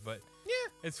check it out. But Yeah.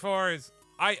 as far as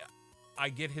I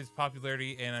get his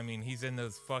popularity, and I mean he's in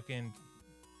those fucking.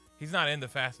 He's not in the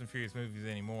Fast and Furious movies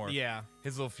anymore. Yeah.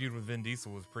 His little feud with Vin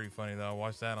Diesel was pretty funny though. I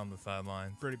watched that on the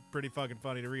sidelines. Pretty fucking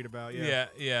funny to read about. Yeah.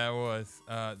 Yeah, it was.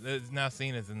 It's now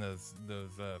seen as in those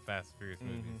Fast and Furious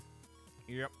Mm-hmm. movies.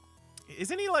 Yep.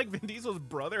 Isn't he like Vin Diesel's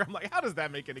brother? I'm like, how does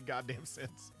that make any goddamn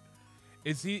sense?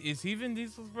 Is he Vin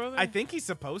Diesel's brother? I think he's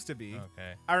supposed to be.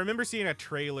 Okay. I remember seeing a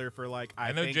trailer for like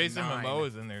I know think Jason 9. Momoa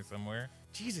is in there somewhere.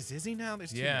 Jesus, is he now?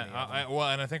 There's too Yeah, many of them. well,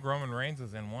 and I think Roman Reigns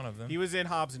was in one of them. He was in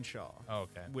Hobbs and Shaw. Oh,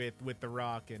 okay. With The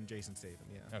Rock and Jason Statham.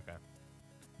 Yeah. Okay.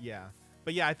 Yeah.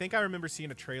 But yeah, I think I remember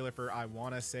seeing a trailer for I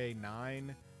Wanna Say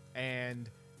 9, and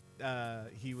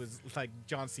he was like,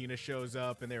 John Cena shows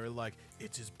up and they were like,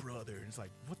 it's his brother. And it's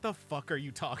like, what the fuck are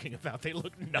you talking about? They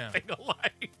look nothing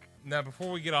alike. Now,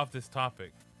 before we get off this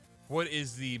topic, what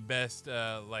is the best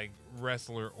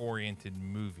wrestler oriented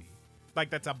movie? Like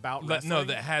that's about No, wrestling?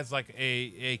 that has like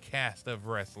a cast of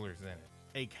wrestlers in it.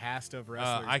 A cast of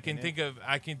wrestlers. I can think of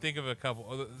a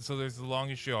couple. So there's The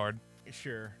Longest Yard.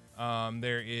 Sure.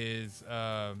 There is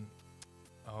oh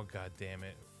god damn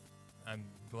it, I'm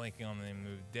blanking on the name of the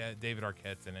movie. David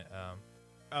Arquette's in it.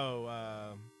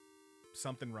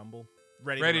 Something Rumble.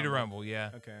 Ready to Rumble.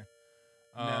 Yeah. Okay.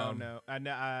 Um, No.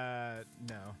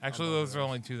 Actually, I'm those over are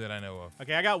only 2 that I know of.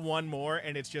 Okay, I got one more,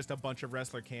 and it's just a bunch of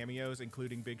wrestler cameos,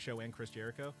 including Big Show and Chris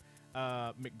Jericho.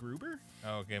 McGruber?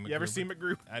 Oh, okay. You ever seen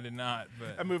McGruber? I did not,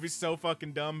 but That movie's so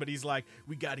fucking dumb, but he's like,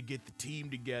 we got to get the team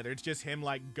together. It's just him,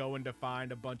 like, going to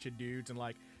find a bunch of dudes, and,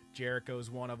 like, Jericho's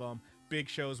one of them. Big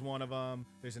Show's one of them.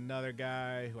 There's another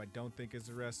guy who I don't think is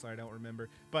a wrestler. I don't remember.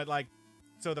 But, like,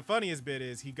 so the funniest bit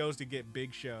is he goes to get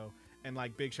Big Show, and,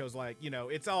 like, Big Show's like,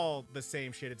 it's all the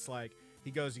same shit. It's like, he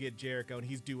goes to get Jericho, and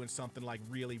he's doing something, like,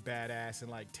 really badass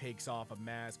and, like, takes off a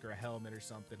mask or a helmet or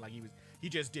something. Like, he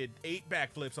just did 8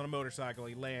 backflips on a motorcycle.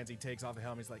 He lands, he takes off the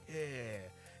helmet. He's like, yeah.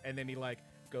 And then he, like,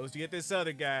 goes to get this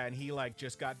other guy, and he, like,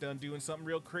 just got done doing something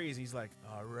real crazy. He's like,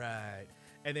 all right.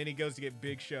 And then he goes to get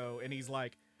Big Show, and he's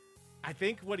like, I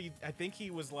think he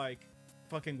was, like,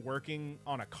 fucking working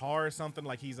on a car or something.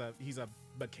 Like, he's a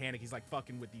mechanic. He's, like,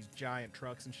 fucking with these giant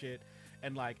trucks and shit.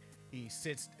 And, like, he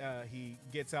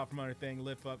gets out from under thing,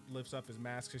 lifts up his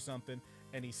mask or something,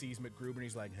 and he sees McGruber, and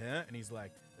he's like, huh? And he's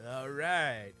like, all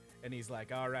right. And he's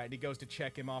like, all right. And he goes to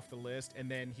check him off the list, and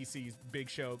then he sees Big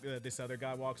Show. This other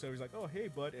guy walks over. He's like, oh, hey,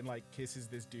 bud, and, like, kisses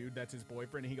this dude. That's his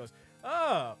boyfriend. And he goes,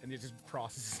 oh, and he just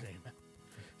crosses his name out.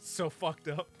 So fucked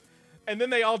up. And then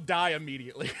they all die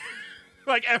immediately.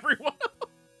 Like, everyone.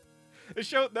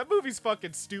 That movie's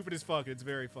fucking stupid as fuck. It's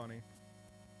very funny.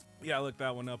 Yeah, look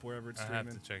that one up wherever it's I streaming.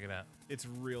 have to check it out. It's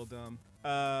real dumb.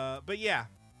 But yeah.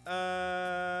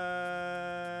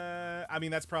 I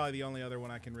mean, that's probably the only other one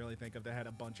I can really think of that had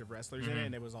a bunch of wrestlers in it,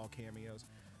 and it was all cameos.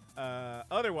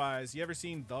 Otherwise, you ever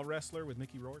seen The Wrestler with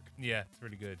Mickey Rourke? Yeah, it's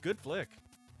pretty good. Good flick.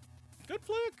 Good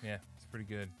flick. Yeah, it's pretty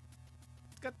good.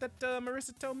 It's got that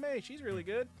Marissa Tomei. She's really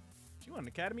good. She won an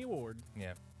Academy Award.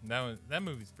 Yeah, that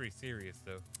movie's pretty serious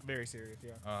though. Very serious,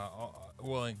 yeah.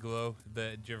 Well, and Glow.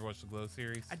 Did you ever watch the Glow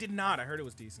series? I did not. I heard it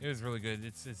was decent. It was really good.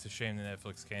 It's a shame that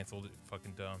Netflix canceled it.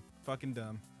 Fucking dumb. Fucking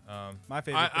dumb. My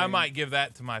favorite. I might give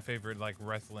that to my favorite like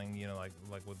wrestling. You know, like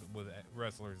with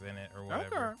wrestlers in it or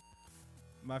whatever. Okay.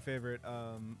 My favorite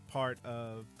part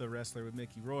of The Wrestler with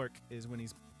Mickey Rourke is when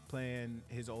he's playing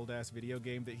his old ass video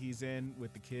game that he's in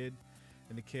with the kid,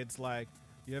 and the kid's like,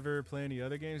 "You ever play any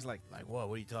other games?" Like what?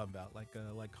 What are you talking about? Like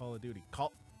Call of Duty.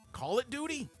 Call it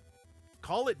Duty.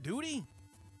 Call it Duty.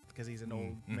 Because he's an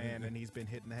old man and he's been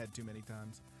hit in the head too many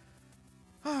times.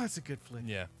 Oh, it's a good flick.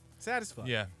 Yeah. Sad as fuck.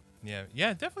 Yeah.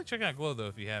 Definitely check out Glow though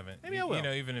if you haven't. Maybe I will. You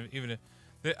know, even if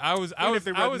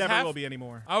never will be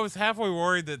anymore. I was halfway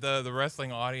worried that the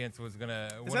wrestling audience was gonna.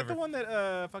 Is that the one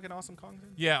that fucking Awesome Kong's in?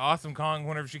 Yeah, Awesome Kong.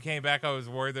 Whenever she came back, I was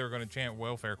worried they were gonna chant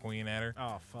 "Welfare Queen" at her.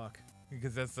 Oh fuck.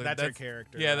 Because that's her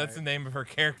character. Yeah, right? That's the name of her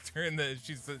character, and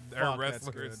her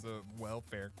wrestler that's is the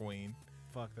Welfare Queen.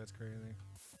 Fuck, that's crazy.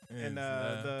 And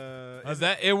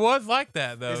it was like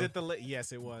that though. Is it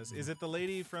yes, it was. Is it the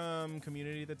lady from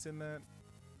Community that's in that?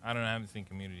 I don't know. I haven't seen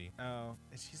Community. Oh,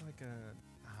 she's like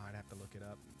I'd have to look it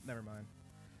up. Never mind.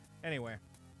 Anyway,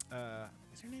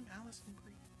 is her name Allison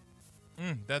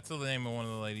Brie? That's the name of one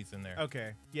of the ladies in there.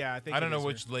 Okay, yeah, I think. I don't know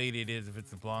which lady it is. If it's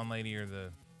the blonde lady or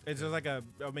the. It's just like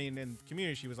in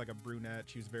Community, she was like a brunette.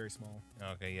 She was very small.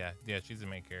 Okay, yeah, she's the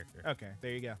main character. Okay,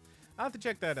 there you go. I'll have to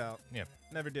check that out. Yeah.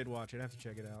 Never did watch it. I have to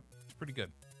check it out. It's pretty good.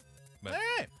 But, all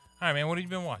right, man. What have you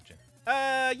been watching?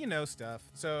 Stuff.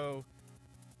 So,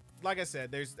 like I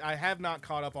said, I have not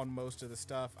caught up on most of the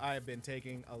stuff. I have been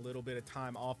taking a little bit of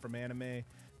time off from anime,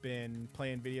 been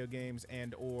playing video games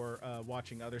and or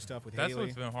watching other stuff with That's Haley.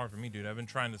 what's been hard for me, dude. I've been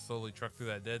trying to slowly truck through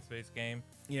that Dead Space game.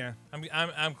 Yeah.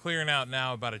 I'm clearing out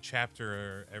now about a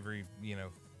chapter every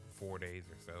 4 days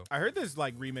or so. I heard this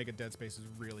like remake of Dead Space is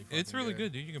really fucking It's really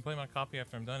good, dude. You can play my copy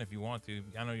after I'm done if you want to.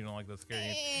 I know you don't like those scary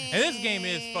games. And this game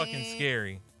is fucking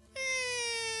scary.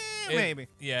 Maybe.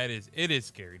 Yeah, it is. It is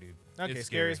scary, dude. Okay, it's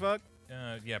scary as fuck?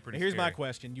 Yeah, pretty Here's scary. my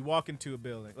question. You walk into a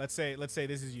building. Let's say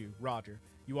this is you, Roger.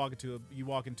 You walk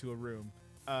into a room.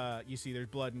 You see there's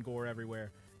blood and gore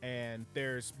everywhere, and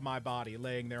there's my body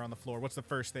laying there on the floor. What's the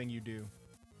first thing you do?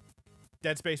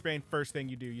 Dead Space Brain, first thing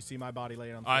you do, you see my body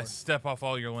laying on the floor. I step off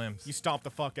all your limbs. You stomp the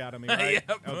fuck out of me, right?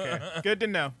 Yep. Okay. Good to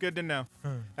know.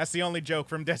 That's the only joke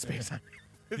from Dead Space.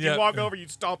 If you Yep. walk over, you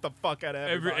stomp the fuck out of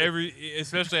everybody.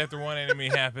 Especially after one enemy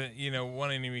happened,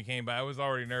 one enemy came by. I was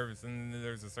already nervous, and then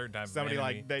there's a certain type Somebody of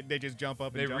enemy. like they just jump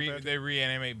up and jump at you. They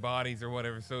reanimate bodies or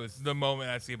whatever. So it's the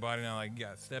moment I see a body, and I'm like,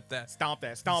 yeah, stomp that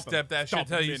Step that shit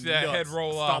till you see that head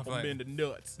roll off. Stomp them into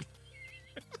nuts.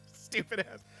 Stupid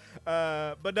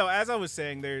ass. But no, as I was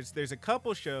saying, there's a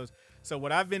couple shows. So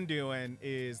what I've been doing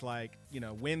is like,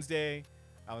 Wednesday,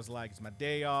 I was like, it's my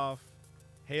day off.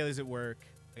 Haley's at work.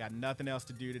 I got nothing else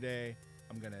to do today.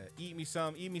 I'm gonna eat me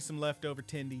some leftover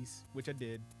tendies, which I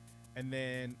did, and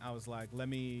then I was like, let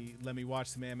me watch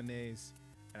some animes.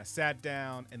 And I sat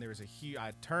down, and there was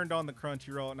I turned on the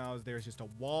Crunchyroll, and there was just a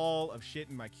wall of shit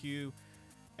in my queue,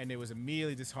 and it was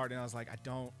immediately disheartening. I was like,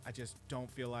 I just don't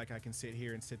feel like I can sit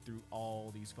here and sit through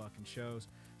all these fucking shows.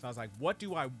 So I was like, what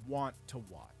do I want to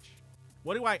watch?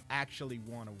 What do I actually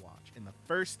want to watch? And the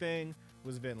first thing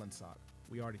was Vinland Saga.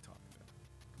 We already talked about it.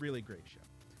 Really great show.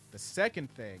 The second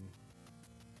thing,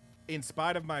 in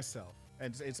spite of myself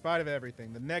and in spite of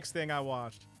everything, the next thing I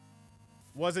watched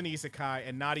was an isekai,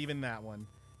 and not even that one.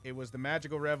 It was The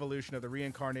Magical Revolution of the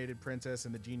Reincarnated Princess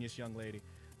and the Genius Young Lady.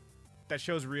 That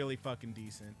show's really fucking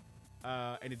decent.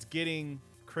 And it's getting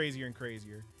crazier and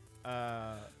crazier.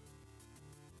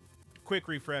 Quick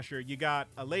refresher, you got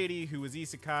a lady who was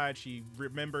isekai. She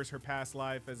remembers her past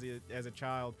life as a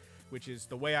child, which is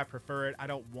the way I prefer it. I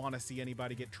don't want to see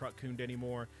anybody get truck-cooned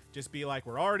anymore. Just be like,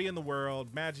 we're already in the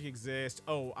world. Magic exists.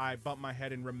 Oh, I bumped my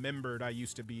head and remembered I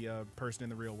used to be a person in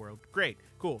the real world. Great.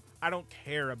 Cool. I don't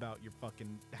care about your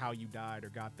fucking how you died or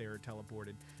got there or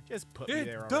teleported. Just put me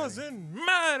there already. It doesn't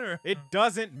matter. It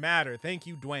doesn't matter. Thank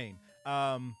you, Dwayne.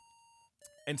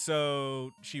 And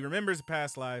so she remembers a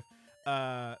past life.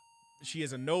 She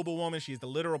is a noble woman. She is the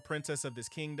literal princess of this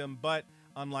kingdom, but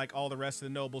unlike all the rest of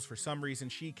the nobles, for some reason,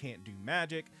 she can't do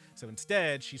magic. So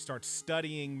instead, she starts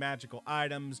studying magical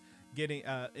items,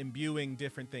 imbuing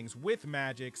different things with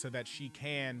magic so that she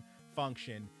can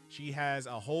function. She has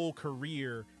a whole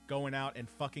career going out and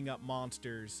fucking up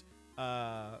monsters,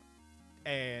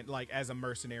 and like as a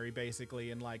mercenary,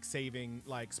 basically, and like saving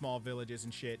like small villages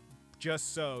and shit,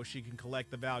 just so she can collect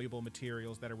the valuable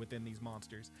materials that are within these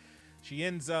monsters. She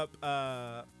ends up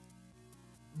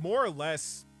more or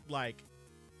less like,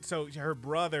 so her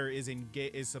brother is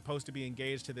supposed to be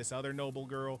engaged to this other noble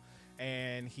girl,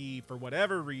 and he, for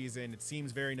whatever reason, it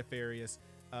seems very nefarious,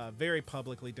 very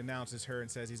publicly denounces her and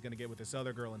says he's going to get with this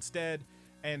other girl instead.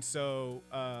 And so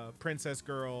Princess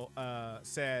Girl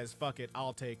says, fuck it,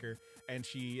 I'll take her. And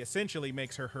she essentially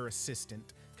makes her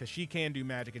assistant, because she can do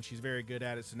magic and she's very good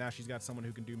at it. So now she's got someone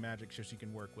who can do magic so she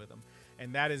can work with them.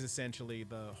 And that is essentially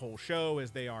the whole show,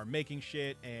 is they are making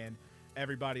shit, and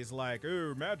everybody's like,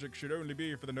 oh, magic should only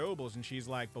be for the nobles. And she's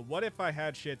like, but what if I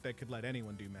had shit that could let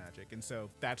anyone do magic? And so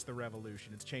that's the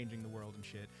revolution. It's changing the world and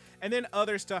shit. And then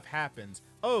other stuff happens.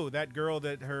 Oh, that girl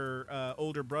that her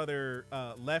older brother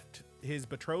left his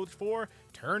betrothed for,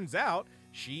 turns out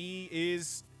she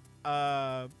is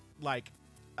like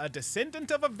a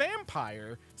descendant of a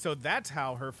vampire. So that's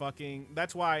how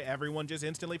that's why everyone just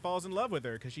instantly falls in love with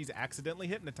her, because she's accidentally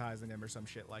hypnotizing him or some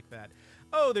shit like that.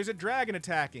 Oh, there's a dragon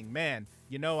attacking. Man,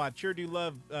 you know, I sure do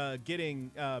love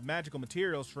getting magical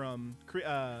materials from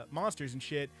monsters and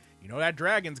shit. You know, that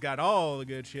dragon's got all the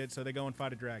good shit, so they go and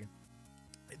fight a dragon.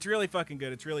 It's really fucking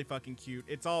good. It's really fucking cute.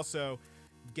 It's also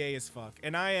gay as fuck.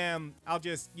 And I'll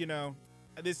just, you know,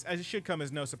 this should come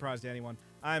as no surprise to anyone.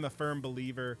 I'm a firm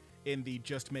believer in the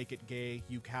just make it gay,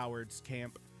 you cowards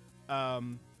camp.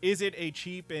 Is it a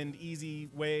cheap and easy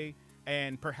way,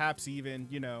 and perhaps even,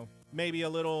 you know, maybe a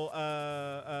little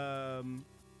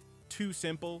too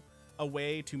simple a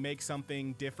way to make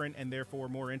something different and therefore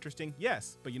more interesting?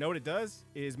 Yes, but you know what it does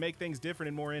is make things different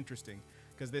and more interesting.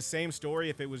 Because this same story,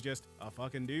 if it was just a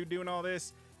fucking dude doing all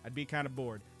this, I'd be kind of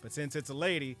bored. But since it's a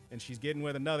lady and she's getting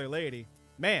with another lady,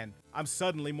 man, I'm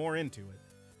suddenly more into it.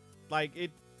 Like,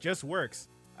 it just works.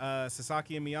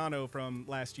 Sasaki and Miyano from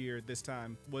last year this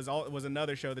time was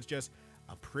another show that's just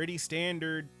a pretty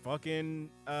standard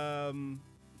fucking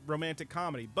romantic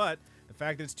comedy. But the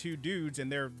fact that it's two dudes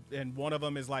and one of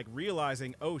them is like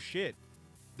realizing, oh shit,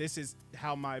 this is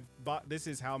how my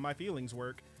feelings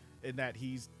work, and that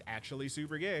he's actually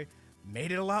super gay,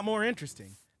 made it a lot more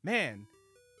interesting. Man,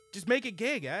 just make it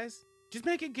gay, guys. Just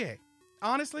make it gay.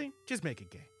 Honestly, just make it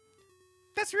gay.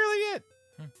 That's really it.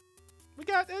 We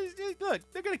got, look,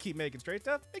 they're going to keep making straight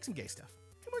stuff. Make some gay stuff.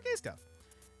 Make more gay stuff.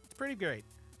 It's pretty great.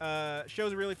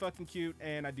 Shows are really fucking cute,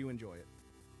 and I do enjoy it.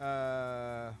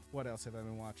 What else have I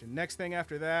been watching? Next thing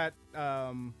after that,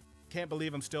 can't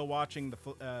believe I'm still watching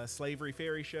the Slavery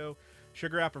Fairy show.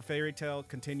 Sugar Apple Fairy Tale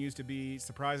continues to be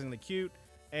surprisingly cute,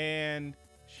 and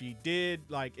she did,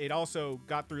 like, it also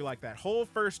got through, like, that whole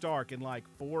first arc in, like,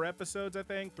 4 episodes, I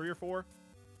think, 3 or 4,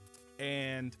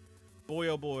 and boy,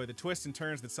 oh boy, the twists and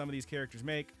turns that some of these characters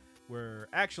make were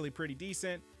actually pretty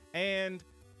decent, and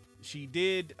she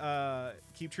did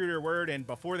keep true to her word, and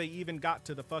before they even got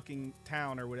to the fucking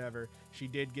town or whatever, she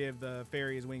did give the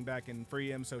fairy his wing back and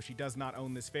free him, so she does not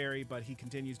own this fairy, but he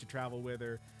continues to travel with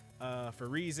her for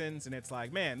reasons, and it's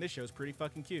like, man, this show's pretty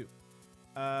fucking cute.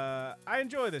 I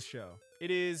enjoy this show.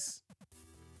 It is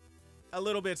a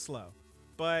little bit slow,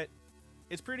 but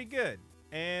it's pretty good,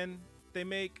 and they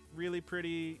make really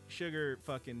pretty sugar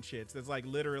fucking shits. That's like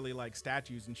literally like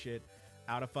statues and shit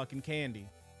out of fucking candy,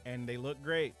 and they look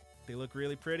great. They look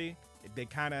really pretty. They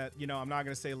kind of, you know, I'm not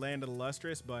gonna say Land of the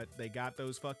Lustrous, but they got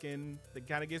those fucking, it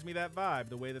kind of gives me that vibe,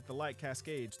 the way that the light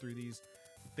cascades through these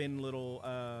thin little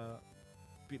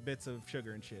bits of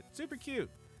sugar and shit. Super cute.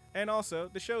 And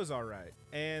also the show's all right,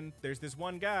 and there's this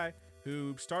one guy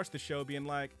who starts the show being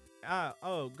like,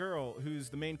 oh girl who's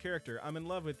the main character, I'm in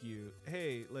love with you,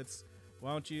 hey,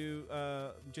 why don't you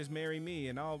just marry me,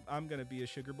 and I'm gonna be a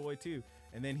sugar boy too.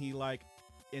 And then he like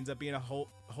ends up being a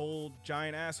whole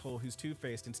giant asshole who's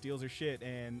two-faced and steals her shit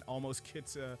and almost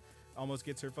gets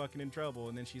her fucking in trouble.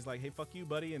 And then she's like, hey, fuck you,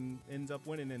 buddy, and ends up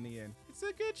winning in the end. It's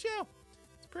a good show.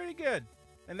 It's pretty good.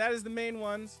 And that is the main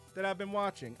ones that I've been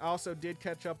watching. I also did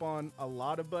catch up on a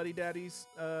lot of Buddy Daddies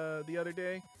the other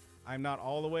day. I'm not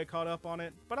all the way caught up on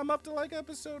it, but I'm up to like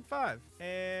episode 5,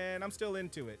 and I'm still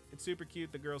into it. It's super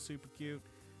cute. The girl's super cute,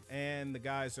 and the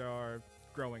guys are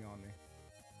growing on me.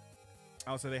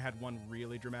 Also, they had one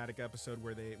really dramatic episode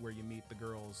where you meet the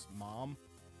girl's mom.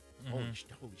 Mm-hmm.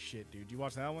 Holy shit, dude! You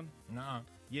watch that one? Nuh-uh.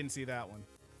 You didn't see that one?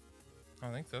 I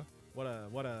don't think so.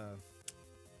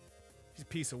 She's a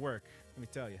piece of work. Let me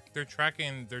tell you. They're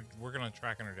working on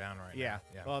tracking her down right now.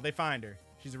 Yeah. Well, they find her.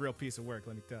 She's a real piece of work.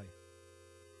 Let me tell you.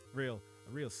 A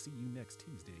real see you next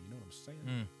Tuesday. You know what I'm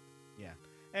saying? Yeah.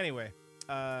 Anyway,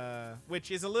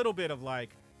 which is a little bit of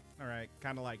like, all right,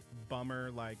 kind of like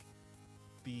bummer, like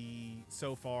the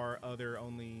so far other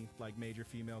only like major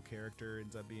female character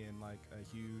ends up being like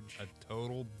a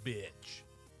total bitch.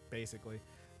 basically.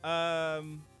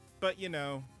 But you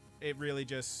know, it really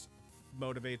just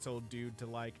motivates old dude to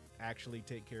like actually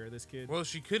take care of this kid. Well,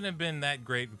 she couldn't have been that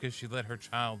great because she let her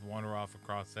child wander off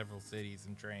across several cities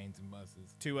and trains and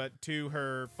buses. To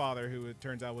her father, who it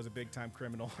turns out was a big time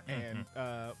criminal and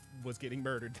was getting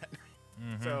murdered that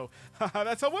night. So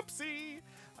that's a whoopsie.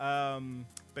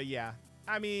 But yeah,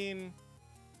 I mean,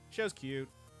 show's cute.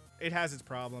 It has its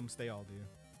problems. They all do,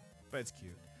 but it's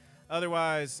cute.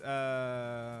 Otherwise,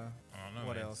 I don't know.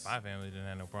 what man. else? Spy Family didn't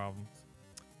have no problems.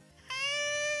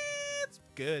 It's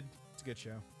good. It's a good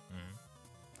show.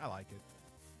 I like it.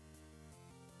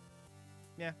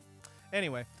 Yeah.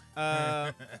 Anyway,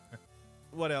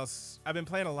 what else? I've been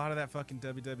playing a lot of that fucking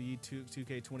WWE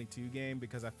 2K22 game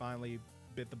because I finally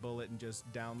bit the bullet and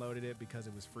just downloaded it because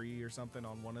it was free or something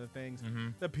on one of the things.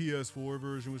 The PS4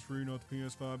 version was free, not the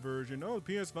PS5 version. Oh,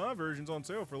 the PS5 version's on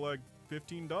sale for like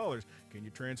 $15. Can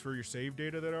you transfer your save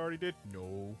data that I already did?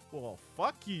 No. Well,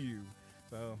 fuck you.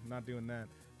 So I'm not doing that.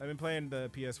 I've been playing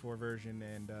the PS4 version,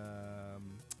 and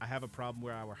I have a problem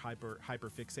where I will hyper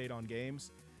fixate on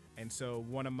games, and so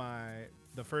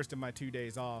the first of my 2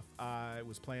 days off, I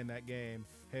was playing that game.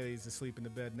 Haley's asleep in the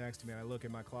bed next to me, and I look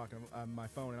at my clock on my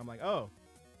phone, and I'm like, oh,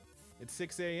 it's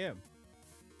 6 a.m.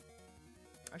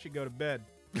 I should go to bed.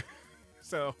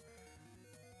 So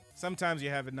sometimes you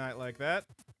have a night like that,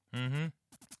 and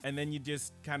then you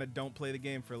just kind of don't play the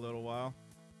game for a little while,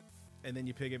 and then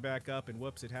you pick it back up, and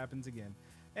whoops, it happens again.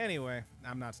 Anyway,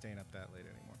 I'm not staying up that late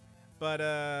anymore. But,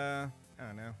 I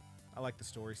don't know. I like the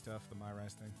story stuff, the My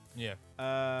Rise thing.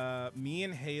 Yeah. Me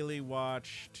and Haley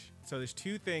watched... So there's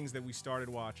two things that we started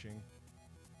watching.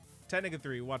 Technically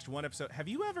three. We watched one episode. Have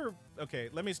you ever... Okay,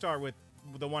 let me start with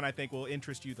the one I think will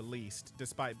interest you the least,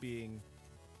 despite being,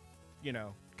 you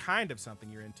know, kind of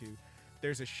something you're into.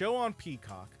 There's a show on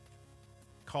Peacock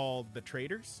called The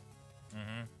Traitors.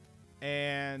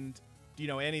 And... Do you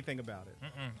know anything about it?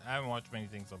 I haven't watched many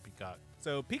things on Peacock.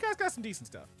 So Peacock's got some decent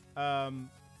stuff.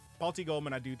 Paul T.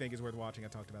 Goldman, I do think, is worth watching. I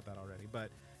talked about that already. But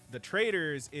The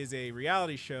Traitors is a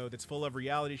reality show that's full of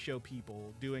reality show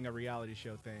people doing a reality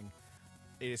show thing.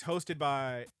 It is hosted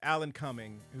by Alan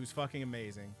Cumming, who's fucking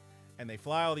amazing. And they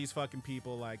fly all these fucking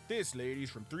people like, this lady's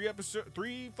from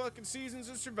three fucking seasons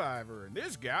of Survivor, and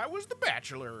this guy was The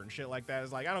Bachelor, and shit like that.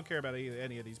 It's like, I don't care about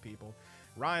any of these people.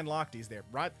 Ryan Lochte's there.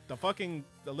 Right, the fucking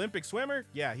Olympic swimmer?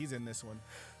 Yeah, he's in this one.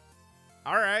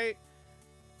 All right.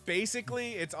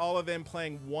 Basically, it's all of them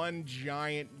playing one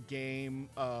giant game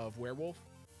of werewolf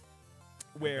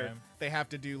where they have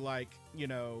to do, like, you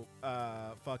know,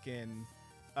 fucking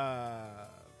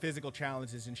physical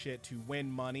challenges and shit to win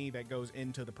money that goes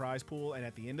into the prize pool. And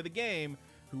at the end of the game,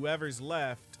 whoever's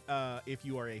left, if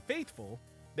you are a faithful,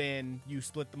 then you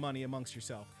split the money amongst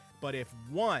yourself. But if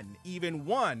even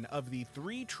one of the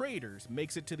three traitors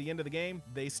makes it to the end of the game,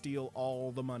 they steal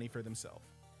all the money for themselves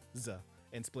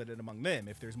and split it among them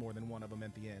if there's more than one of them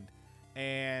at the end.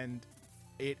 And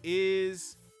it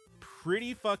is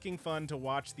pretty fucking fun to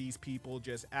watch these people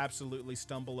just absolutely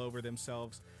stumble over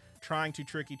themselves, trying to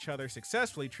trick each other,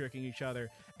 successfully tricking each other,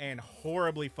 and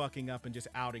horribly fucking up and just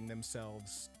outing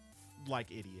themselves like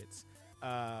idiots.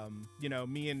 You know,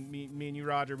 me and you,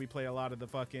 Roger, we play a lot of the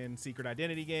fucking secret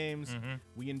identity games.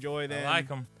 We enjoy them. I like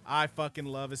them. I fucking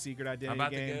love a secret identity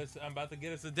game. I'm about to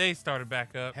get us a day started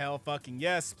back up. Hell fucking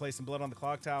yes. Play some Blood on the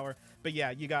Clock Tower. But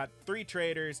yeah, you got three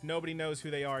traitors. Nobody knows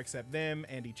who they are except them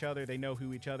and each other. They know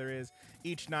who each other is.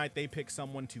 Each night they pick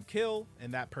someone to kill,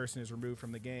 and that person is removed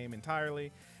from the game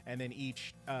entirely. And then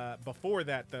before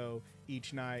that though,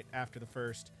 each night after the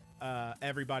first,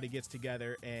 everybody gets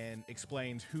together and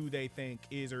explains who they think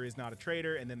is or is not a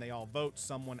traitor, and then they all vote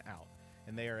someone out,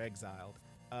 and they are exiled.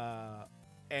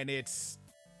 And it's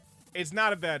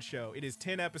not a bad show. It is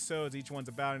 10 episodes. Each one's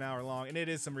about an hour long, and it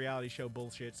is some reality show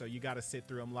bullshit, so you got to sit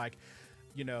through them like,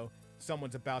 you know,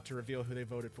 someone's about to reveal who they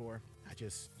voted for. I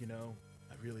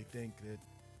really think that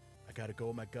I got to go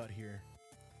with my gut here.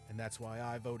 And that's why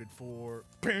I voted for,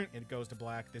 and it goes to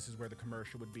black. This is where the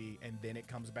commercial would be. And then it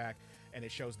comes back and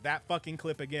it shows that fucking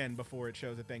clip again before it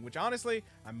shows the thing, which honestly,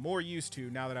 I'm more used to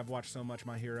now that I've watched so much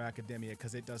My Hero Academia,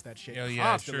 because it does that shit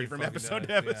constantly from episode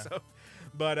to episode. Yeah.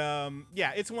 But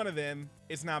yeah, it's one of them.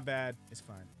 It's not bad. It's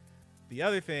fine. The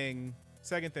other thing,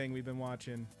 second thing we've been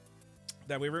watching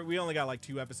that we only got like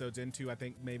 2 episodes into. I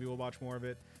think maybe we'll watch more of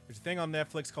it. There's a thing on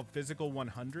Netflix called Physical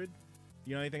 100.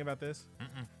 You know anything about this?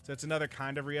 So it's another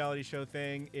kind of reality show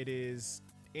thing. It is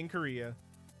in Korea.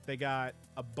 They got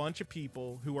a bunch of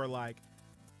people who are like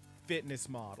fitness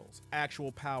models,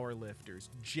 actual power lifters,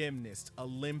 gymnasts,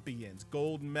 Olympians,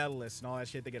 gold medalists, and all that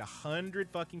shit. They get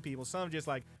 100 fucking people. Some just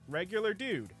like regular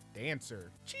dude,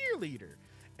 dancer, cheerleader.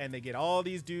 And they get all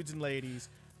these dudes and ladies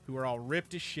who are all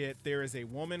ripped as shit. There is a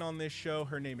woman on this show.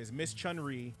 Her name is Miss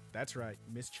Chun-Ri. That's right,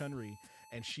 Miss Chun-Ri.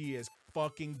 And she is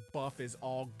fucking buff as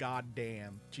all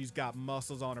goddamn. She's got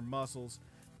muscles on her muscles.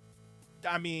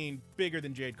 I mean, bigger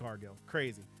than Jade Cargill.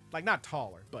 Crazy. Like, not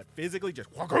taller, but physically just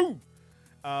wahoo!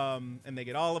 And they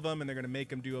get all of them, and they're going to make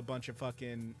them do a bunch of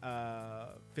fucking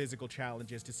physical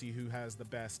challenges to see who has the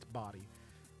best body.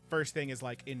 First thing is,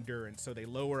 like, endurance. So they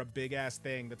lower a big-ass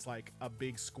thing that's, like, a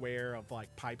big square of,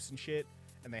 like, pipes and shit,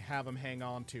 and they have them hang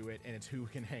on to it, and it's who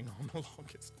can hang on the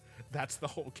longest. That's the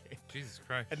whole game. Jesus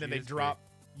Christ. And then they drop...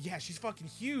 Big. Yeah, she's fucking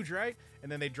huge, right?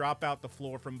 And then they drop out the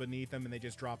floor from beneath them, and they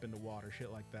just drop into water,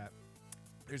 shit like that.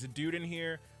 There's a dude in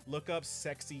here. Look up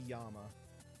Sexy Yama.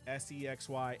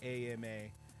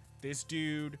 Sexyama. This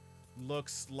dude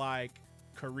looks like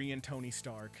Korean Tony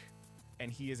Stark, and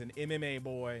he is an MMA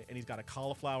boy, and he's got a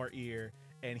cauliflower ear,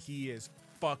 and he is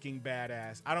fucking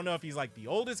badass. I don't know if he's like the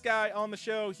oldest guy on the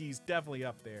show. He's definitely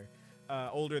up there,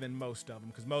 older than most of them,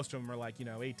 because most of them are like,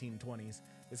 18, 20s.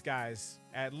 This guy's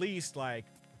at least like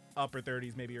upper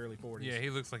 30s, maybe early 40s. Yeah, he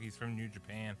looks like he's from New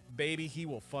Japan. Baby, he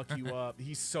will fuck you up.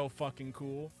 He's so fucking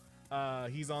cool.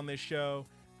 He's on this show.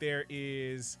 There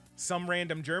is some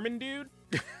random German dude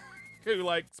who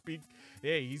like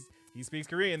he speaks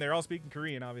Korean. They're all speaking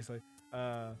Korean, obviously.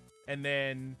 And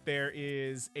then there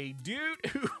is a dude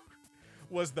who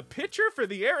was the pitcher for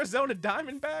the Arizona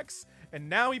Diamondbacks, and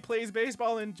now he plays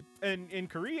baseball in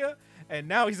Korea, and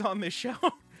now he's on this show.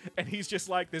 And he's just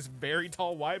like this very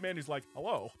tall white man who's like,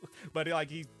 hello. But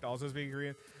he also speaks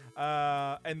Korean.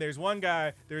 And there's one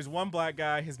black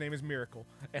guy. His name is Miracle.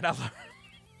 And I love him.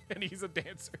 And he's a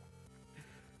dancer.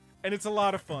 And it's a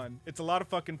lot of fun. It's a lot of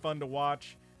fucking fun to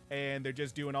watch. And they're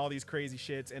just doing all these crazy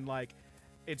shits. And like,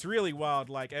 it's really wild.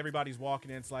 Like, everybody's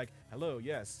walking in. It's like, hello,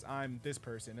 yes, I'm this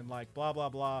person. And like, blah, blah,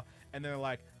 blah. And they're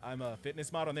like, I'm a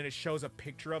fitness model. And then it shows a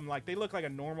picture of them. Like, they look like a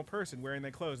normal person wearing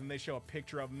their clothes. And they show a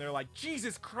picture of them. They're like,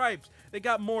 Jesus Christ, they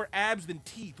got more abs than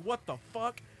teeth. What the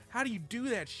fuck? How do you do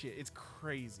that shit? It's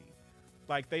crazy.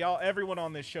 Like, everyone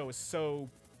on this show is so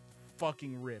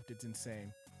fucking ripped. It's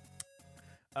insane.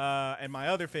 And my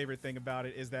other favorite thing about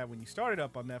it is that when you started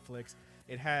up on Netflix,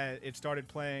 it started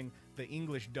playing the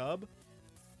English dub,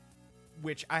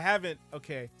 which I haven't.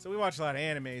 Okay, so we watch a lot of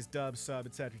animes, dub, sub,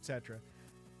 etc., etc.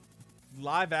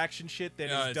 Live action shit that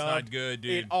is it's dubbed, not good,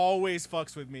 dude. It always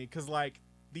fucks with me because like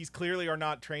these clearly are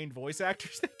not trained voice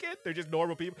actors. They're just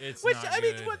normal people. It's which not I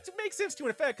mean, good. what makes sense to an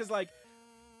effect because like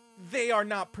they are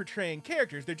not portraying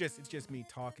characters. It's just me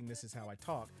talking. This is how I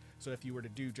talk. So if you were to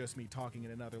do just me talking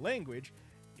in another language,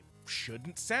 it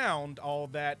shouldn't sound all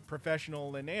that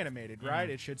professional and animated, right?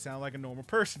 It should sound like a normal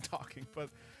person talking. But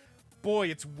boy,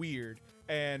 it's weird.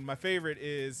 And my favorite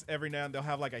is every now and then they'll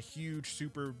have like a huge,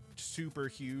 super, super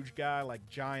huge guy, like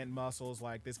giant muscles,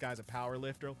 like this guy's a power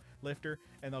lifter,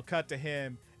 and they'll cut to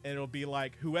him, and it'll be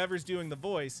like whoever's doing the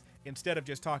voice, instead of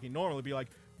just talking normal, it'll be like,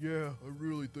 yeah, I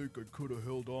really think I could have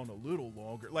held on a little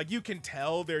longer. Like, you can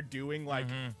tell they're doing like,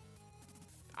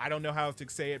 I don't know how to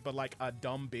say it, but like a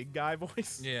dumb big guy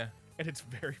voice. Yeah. And it's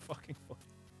very fucking funny.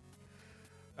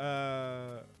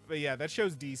 But yeah, that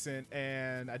show's decent,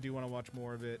 and I do want to watch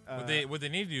more of it. What they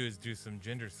need to do is do some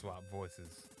gender swap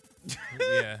voices.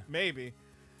 Yeah. Maybe.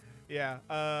 Yeah.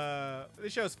 The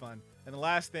show's fun. And the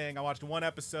last thing I watched one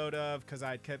episode of because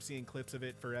I kept seeing clips of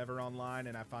it forever online,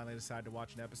 and I finally decided to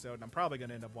watch an episode, and I'm probably going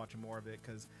to end up watching more of it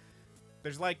because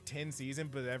there's like 10 seasons,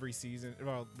 but every season,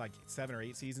 well, like 7 or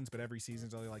 8 seasons, but every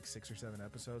season's only like 6 or 7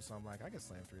 episodes. So I'm like, I can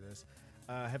slam through this.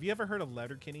 Have you ever heard of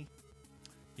Letterkenny?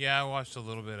 Yeah, I watched a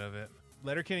little bit of it.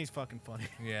 Letterkenny's fucking funny.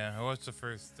 Yeah, I watched the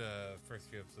first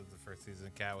few episodes of the first season.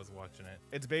 Kat was watching it.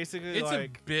 It's basically it's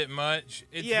like a bit much.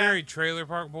 It's Yeah. very Trailer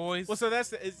Park Boys. Well,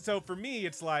 so for me,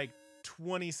 it's like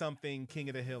 20-something King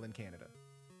of the Hill in Canada.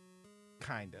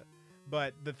 Kinda.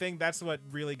 But the thing, that's what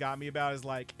really got me about is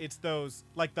like, it's those,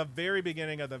 like the very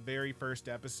beginning of the very first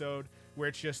episode where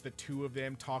it's just the two of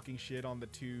them talking shit on the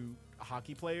two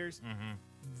hockey players.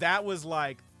 That was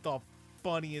like the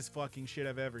funniest fucking shit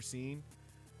I've ever seen.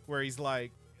 Where he's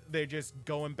like, they're just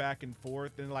going back and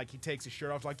forth, and like he takes his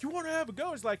shirt off, like, you want to have a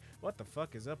go? It's like, what the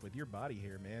fuck is up with your body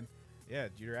hair, man? Yeah,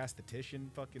 did your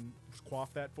esthetician fucking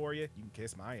quaff that for you? You can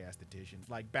kiss my esthetician.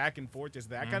 Like, back and forth,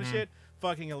 just that kind of shit.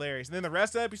 Fucking hilarious. And then the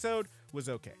rest of the episode was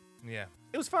okay. Yeah,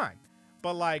 it was fine,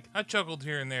 but like I chuckled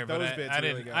here and there, but those bits I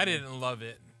really didn't. got I me. didn't love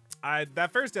it.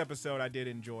 That first episode I did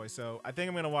enjoy, so I think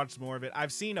I'm gonna watch some more of it.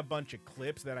 I've seen a bunch of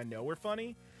clips that I know were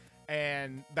funny,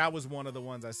 and that was one of the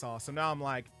ones I saw. So now I'm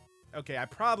like, okay, I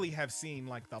probably have seen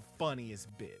like the funniest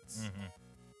bits,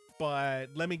 but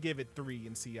let me give it 3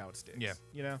 and see how it sticks. Yeah,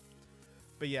 you know.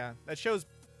 But yeah, that show's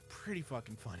pretty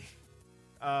fucking funny.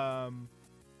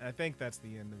 And I think that's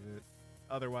the end of it.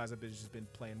 Otherwise, I've just been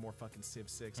playing more fucking Civ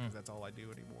 6 because that's all I do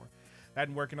anymore. I've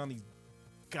been working on these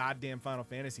goddamn Final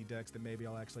Fantasy decks that maybe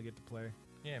I'll actually get to play.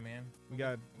 Yeah, man.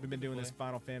 We've been doing this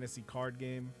Final Fantasy card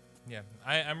game. Yeah,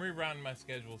 I'm rerouting my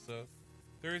schedule, so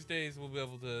Thursdays we'll be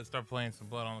able to start playing some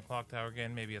Blood on the Clock Tower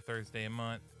again, maybe a Thursday a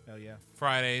month. Hell yeah.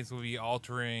 Fridays we'll be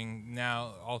alternating.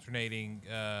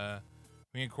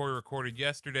 Me and Corey recorded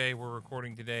yesterday. We're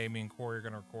recording today. Me and Corey are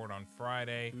going to record on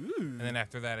Friday. Ooh. And then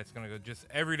after that, it's going to go just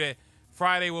every day.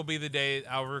 Friday will be the day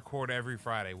I'll record every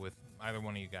Friday with either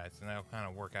one of you guys. And that'll kind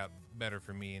of work out better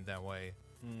for me in that way.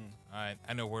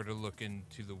 I know where to look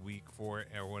into the week for it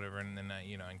or whatever. And then, I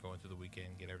can go into the weekend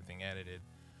and get everything edited.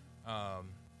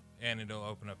 And it'll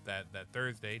open up that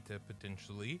Thursday to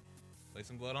potentially play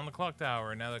some Blood on the Clock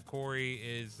Tower. Now that Corey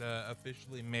is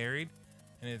officially married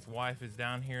and his wife is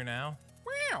down here now.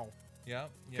 Wow.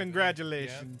 Yep.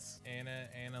 Congratulations. Yep.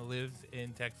 Anna lives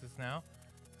in Texas now.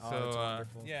 Oh, So that's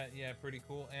wonderful. yeah, pretty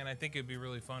cool. And I think it'd be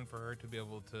really fun for her to be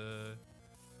able to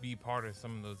be part of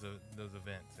some of those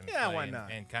events. And Yeah, play why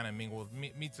not? And kind of mingle,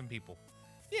 meet some people.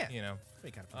 Yeah. That'd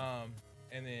be kind of fun.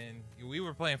 And then we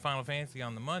were playing Final Fantasy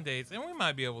on the Mondays, and we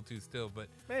might be able to still, but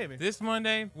Maybe. this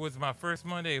Monday was my first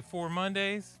Monday of 4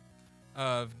 Mondays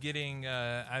of getting.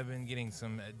 I've been getting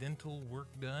some dental work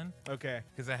done Okay.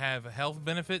 because I have health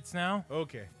benefits now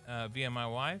Okay. via my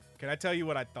wife. Can I tell you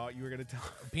what I thought you were going to tell?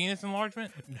 Penis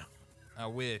enlargement? No. I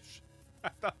wish.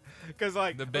 Because,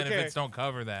 like, The benefits don't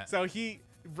cover that. So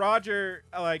Roger,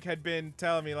 had been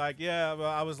telling me, yeah, well,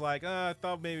 I was like, I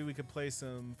thought maybe we could play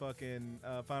some fucking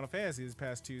Final Fantasy this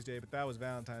past Tuesday, but that was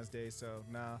Valentine's Day, so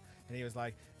nah. And he was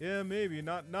like, yeah, maybe,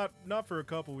 not for a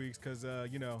couple weeks, because,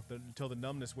 until the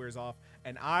numbness wears off.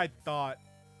 And I thought,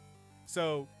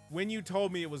 so when you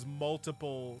told me it was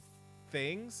multiple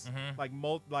things,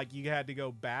 like you had to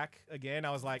go back again,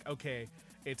 I was like, okay,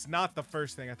 it's not the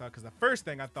first thing I thought, because the first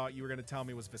thing I thought you were going to tell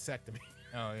me was vasectomy.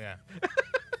 Oh, yeah.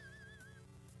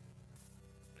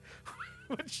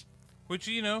 Which,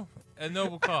 a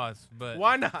noble cause, but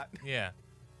why not? Yeah.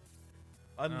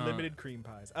 Unlimited cream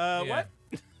pies. Yeah. What?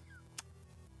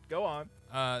 Go on.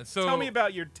 So Tell me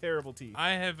about your terrible teeth.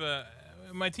 I have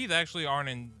my teeth actually aren't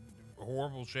in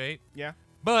horrible shape. Yeah?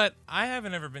 But I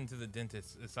haven't ever been to the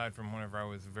dentist aside from whenever I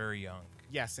was very young.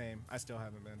 Yeah, same. I still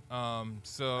haven't been.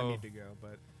 So I need to go,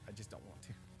 but I just don't want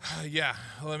to. Yeah,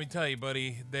 let me tell you,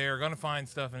 buddy, they're gonna find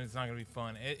stuff and it's not gonna be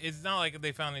fun. It's not like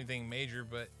they found anything major,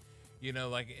 but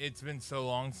it's been so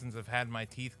long since I've had my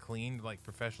teeth cleaned, like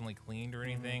professionally cleaned or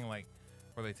anything, like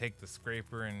where they take the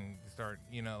scraper and start,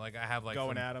 I have like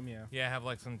Going at them, yeah. Yeah, I have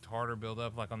like some tartar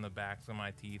buildup like on the backs of my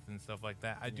teeth and stuff like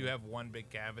that. I do have one big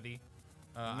cavity.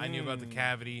 I knew about the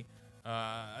cavity.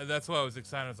 That's why I was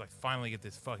excited. I was like, finally get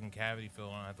this fucking cavity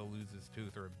filled. I don't have to lose this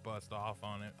tooth or bust off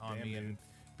on Damn, me dude. and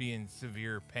be in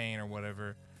severe pain or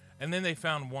whatever. And then they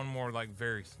found one more like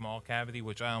very small cavity,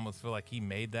 which I almost feel like he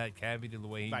made that cavity the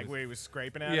way he was. Where he was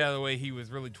scraping at Yeah, the way he was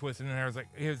really twisting in there. I was like,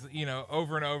 it was,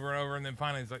 over and over and over. And then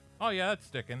finally he's like, oh, yeah, that's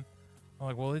sticking. I'm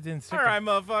like, well, it didn't stick. All right,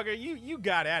 motherfucker. You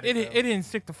got at it. It didn't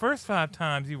stick the first 5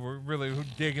 times you were really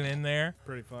digging in there.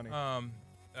 Pretty funny.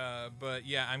 But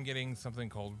yeah, I'm getting something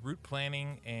called root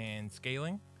planning and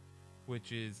scaling,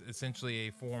 which is essentially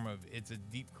a form of, it's a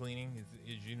deep cleaning.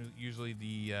 Is usually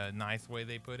the nice way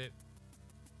they put it.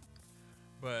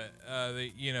 But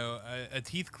a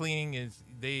teeth cleaning is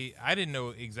I didn't know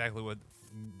exactly what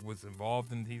was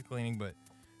involved in teeth cleaning, but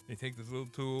they take this little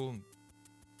tool, and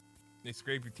they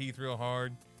scrape your teeth real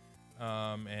hard,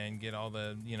 and get all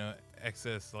the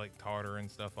excess like tartar and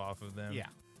stuff off of them. Yeah.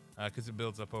 Because it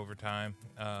builds up over time.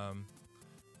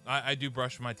 I do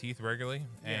brush my teeth regularly,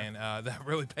 and that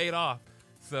really paid off.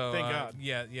 So Thank God.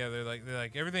 Yeah, they're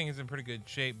like everything is in pretty good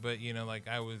shape, but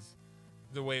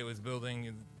the way it was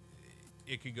building,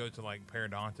 it could go to like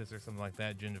periodontitis or something like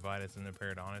that, gingivitis and the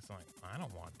periodontitis. I'm like, I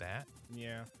don't want that.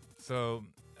 Yeah. So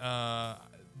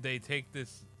they take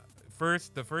this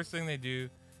the first thing they do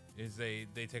is they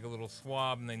take a little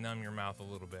swab and they numb your mouth a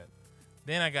little bit.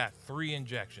 Then I got 3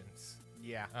 injections.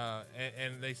 Yeah.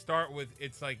 And they start with,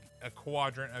 it's like a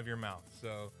quadrant of your mouth.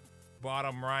 So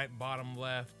bottom right, bottom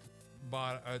left,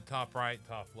 top right,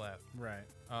 top left. Right.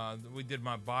 We did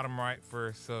my bottom right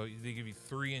first. So they give you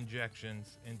 3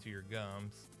 injections into your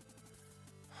gums.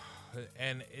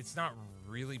 And it's not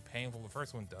really painful. The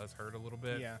first one does hurt a little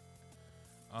bit. Yeah.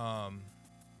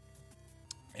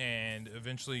 And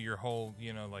eventually your whole,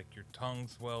 like your tongue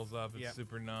swells up. It's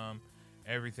super numb.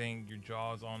 Everything, your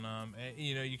jaw's all numb. And,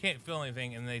 you can't feel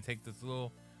anything. And they take this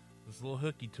little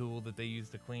hooky tool that they use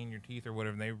to clean your teeth or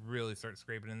whatever. And they really start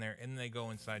scraping in there. And they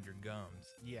go inside your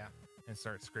gums. Yeah. And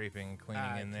start scraping and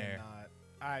cleaning in there.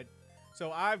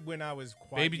 So when I was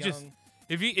quite Maybe young, just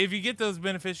if you get those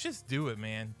benefits, just do it,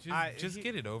 man. Just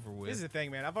get it over with. This is the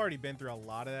thing, man. I've already been through a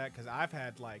lot of that because I've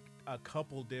had like a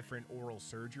couple different oral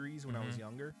surgeries when I was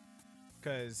younger.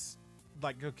 Because,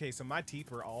 like, okay, so my teeth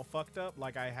were all fucked up.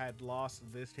 Like, I had lost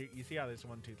this tooth. You see how this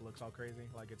one tooth looks all crazy?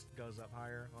 Like, it goes up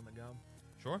higher on the gum.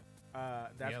 Sure.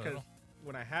 That's because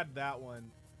when I had that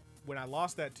one, when I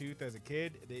lost that tooth as a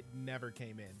kid, it never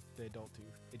came in, the adult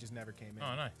tooth. It just never came in.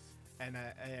 Oh, nice.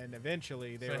 And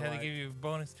eventually they so were they had like, to give you a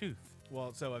bonus tooth.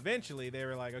 Well, so eventually they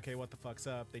were like, okay, what the fuck's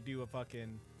up? They do a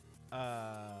fucking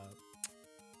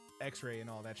X-ray and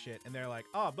all that shit, and they're like,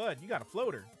 oh, bud, you got a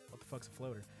floater. What the fuck's a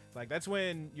floater? Like, that's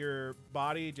when your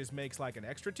body just makes like an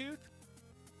extra tooth.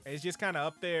 It's just kind of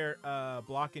up there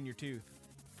blocking your tooth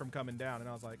from coming down. And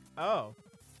I was like, oh,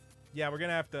 yeah, we're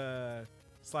gonna have to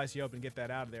slice you open and get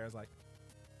that out of there. I was like,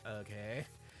 okay.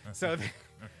 So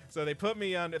they put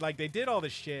me on, like, they did all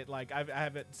this shit. Like, I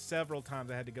have it several times.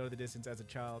 I had to go the distance as a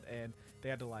child, and they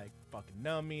had to like fucking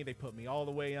numb me. They put me all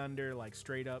the way under, like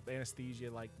straight up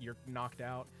anesthesia, like you're knocked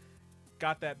out.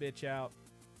 Got that bitch out.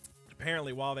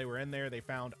 Apparently, while they were in there, they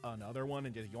found another one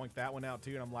and just yoinked that one out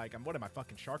too. And I'm like, what am I,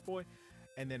 fucking Shark Boy?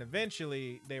 And then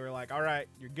eventually they were like, all right,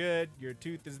 you're good. Your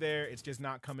tooth is there. It's just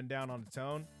not coming down on its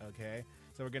own. Okay.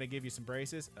 So we're going to give you some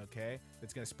braces. Okay.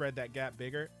 It's going to spread that gap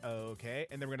bigger. Okay.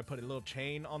 And then we're going to put a little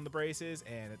chain on the braces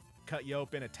and cut you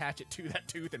open, attach it to that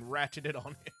tooth, and ratchet it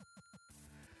on it.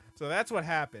 So that's what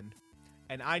happened.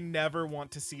 And I never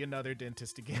want to see another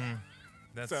dentist again.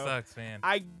 That sucks, man.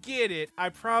 I get it. I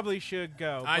probably should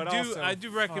go. But I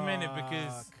do recommend it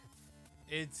because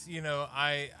it's,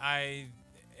 I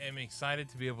am excited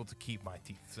to be able to keep my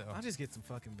teeth. So I'll just get some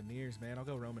fucking veneers, man. I'll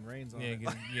go Roman Reigns on it.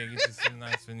 Get you some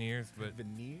nice veneers. But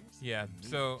veneers? Yeah.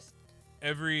 Veneers. So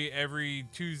every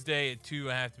Tuesday at 2,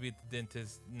 I have to be at the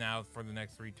dentist now for the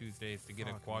next 3 Tuesdays to get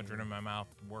a quadrant in my mouth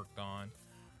worked on.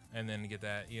 And then get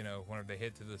that, whenever they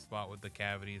hit to the spot with the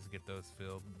cavities, get those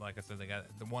filled. Like I said,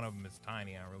 one of them is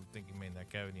tiny. I don't really think he made that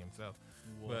cavity himself.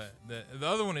 Wolf. But the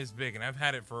other one is big, and I've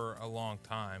had it for a long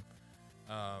time.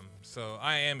 So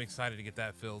I am excited to get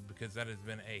that filled because that has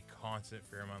been a constant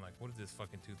fear of mine. Like, what if this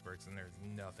fucking tooth breaks and there's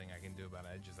nothing I can do about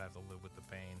it? I just have to live with the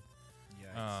pain.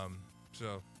 Yikes.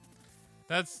 So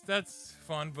that's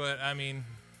fun, but I mean,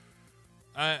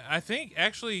 I think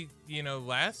actually,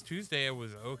 last Tuesday I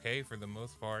was okay for the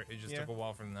most part. It just took a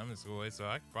while for the numbness to go away, so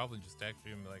I could probably just text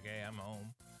you and be like, "Hey, I'm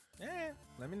home." Yeah,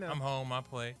 let me know. I'm home. I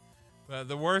play. But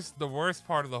the worst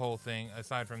part of the whole thing,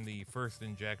 aside from the first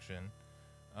injection,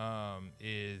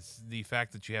 is the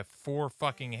fact that you have 4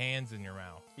 fucking hands in your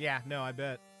mouth. Yeah, no, I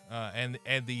bet. And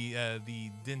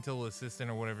the dental assistant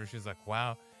or whatever, she's like,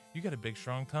 "Wow, you got a big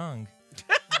strong tongue."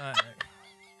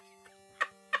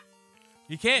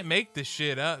 You can't make this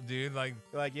shit up, dude. Like,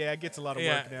 yeah, it gets a lot of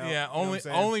work now. Yeah,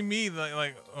 only me.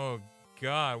 Like, oh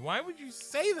god, why would you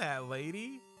say that,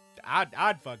 lady?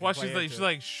 I'd fucking. Well, she's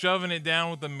like shoving it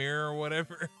down with the mirror or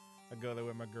whatever. I go there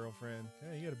with my girlfriend.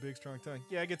 Hey, you got a big strong tongue.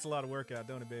 Yeah, it gets a lot of work out,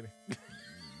 don't it, baby?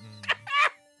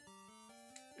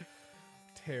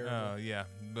 Terrible. Oh yeah,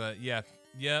 but yep.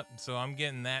 So I'm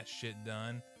getting that shit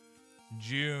done.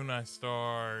 June I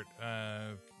start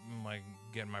like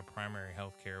getting my primary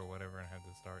health care or whatever, and I have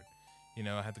to start.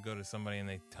 I have to go to somebody and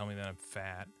they tell me that I'm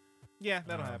fat. Yeah,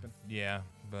 that'll happen. Yeah,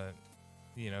 but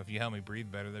if you help me breathe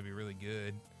better, that'd be really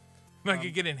good. I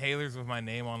could get inhalers with my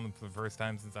name on them for the first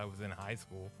time since I was in high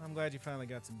school. I'm glad you finally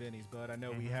got some bennies, bud. I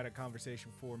know we had a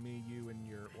conversation before, me, you, and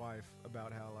your wife,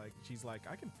 about how she's like,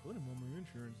 I can put him on my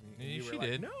insurance. And you she were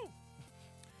did. Like, no.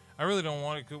 I really don't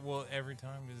want it. Well, every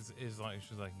time is like,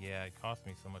 she's like, yeah, it cost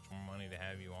me so much more money to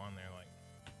have you on there. Like,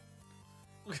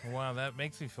 wow, that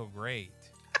makes me feel great.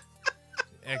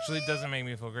 Actually, it doesn't make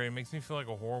me feel great. It makes me feel like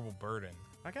a horrible burden.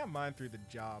 I got mine through the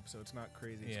job, so it's not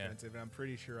crazy expensive, and I'm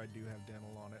pretty sure I do have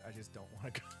dental on it. I just don't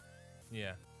want to go.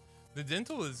 Yeah. The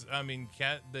dental is,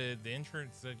 Cat, the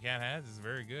insurance that Cat has is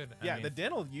very good. Yeah, the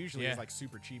dental usually is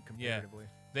super cheap comparatively.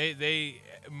 Yeah. They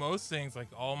most things, like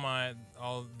all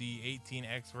the 18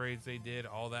 X-rays they did,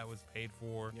 all that was paid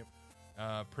for. Yep.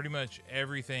 Pretty much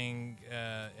everything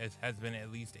has been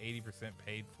at least 80%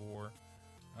 paid for.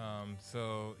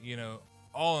 So,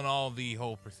 all in all, the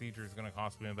whole procedure is going to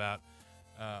cost me about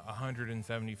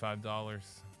 $175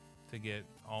 to get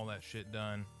all that shit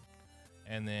done.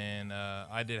 And then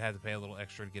I did have to pay a little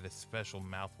extra to get a special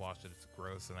mouthwash that it's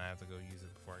gross and I have to go use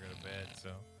it before I go to bed. So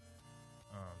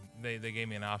they gave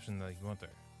me an option, like, you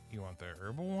want the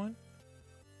herbal one,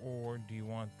 or do you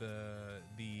want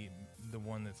the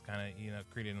one that's kind of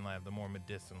created in lab, the more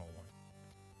medicinal one?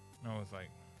 And I was like,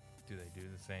 do they do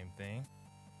the same thing?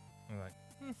 I was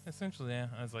like, essentially, yeah.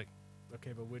 I was like,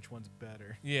 okay, but which one's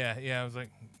better? Yeah. I was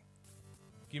like,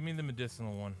 Give me the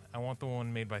medicinal one. I want the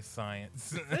one made by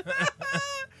science.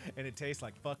 And it tastes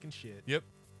like fucking shit. Yep,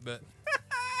 but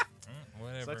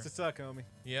whatever. Sucks to suck, homie.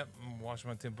 Yep, I'm washing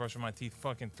my teeth, brushing my teeth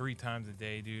fucking 3 times a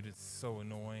day, dude. It's so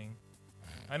annoying.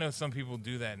 I know some people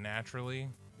do that naturally.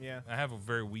 Yeah. I have a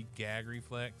very weak gag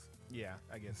reflex. Yeah,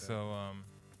 I get that. So,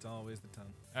 it's always the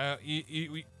tongue.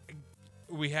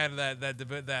 we had that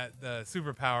debate, that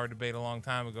superpower debate a long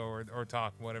time ago, or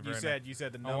talk, whatever. You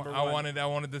said the number one. I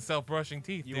wanted the self-brushing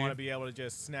teeth. You want to be able to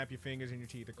just snap your fingers and your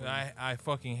teeth are clean. I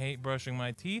fucking hate brushing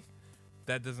my teeth.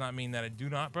 That does not mean that I do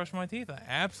not brush my teeth. I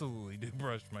absolutely do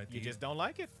brush my teeth. You just don't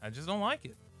like it. I just don't like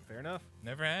it. Fair enough.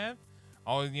 Never have.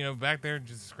 Always, back there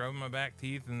just scrubbing my back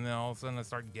teeth, and then all of a sudden I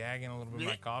start gagging a little bit.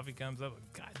 My coffee comes up.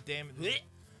 God damn it!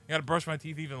 I gotta brush my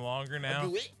teeth even longer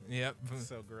now. Yep.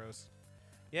 So gross.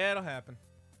 Yeah, it'll happen.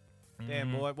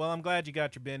 Damn, boy. Well, I'm glad you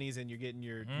got your bennies and you're getting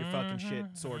your fucking shit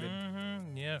sorted.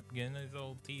 Yep, getting those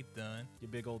old teeth done. You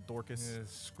big old Dorcas.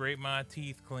 Scrape my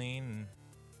teeth clean.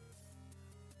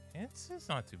 And it's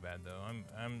not too bad though.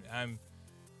 I'm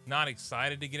not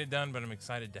excited to get it done, but I'm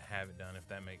excited to have it done. If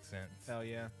that makes sense. Hell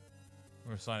yeah.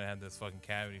 We're excited to have this fucking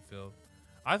cavity filled.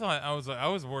 I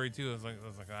was worried too. I was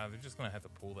like, they're just gonna have to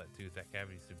pull that tooth. That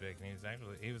cavity's too big. And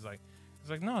he was like,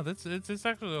 no, it's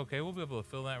actually okay. We'll be able to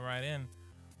fill that right in.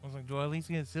 I was like, do I at least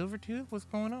get a silver tooth? What's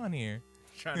going on here?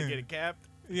 Trying to get it capped?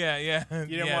 Yeah. You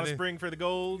didn't want to spring for the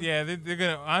gold? Yeah, they're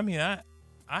gonna. I mean, I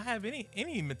have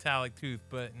any metallic tooth,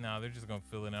 but no, they're just gonna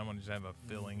fill it in. I'm gonna just have a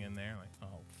filling in there. Like,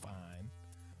 oh, fine.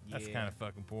 That's kind of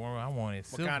fucking poor. I want it.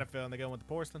 What kind of filling? They going with the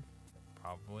porcelain?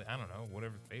 Probably. I don't know.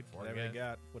 Whatever's paid for. Whatever they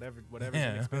got. Whatever's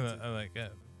yeah. inexpensive. I'm like,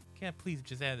 can't please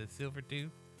just add the silver tooth?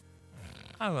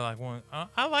 I would like one.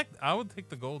 I would take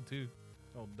the gold too.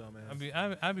 Oh,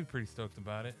 dumbass. I'd be pretty stoked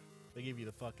about it. They give you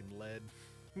the fucking lead.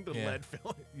 Lead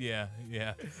filling. Yeah.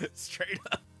 Straight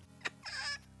up.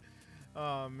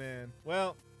 Oh, man.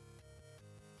 Well,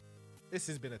 this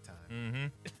has been a time. Mm-hmm.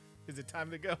 Is it time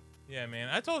to go? Yeah, man.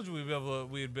 I told you we'd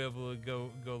be able to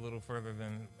go a little further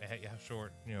than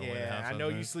short. Yeah, I know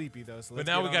you sleepy though. So but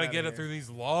now we got to get it through these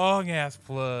long ass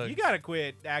plugs. You gotta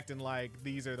quit acting like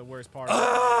these are the worst parts.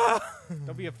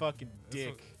 Don't be a fucking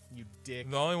dick, you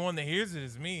dick. The only one that hears it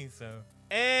is me. So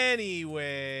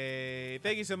anyway,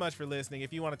 thank you so much for listening.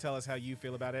 If you want to tell us how you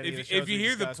feel about any of the shows if you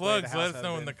hear the plugs, let us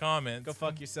know in the comments. Go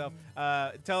fuck yourself.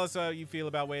 Tell us how you feel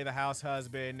about Way of the House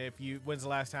Husband. When's the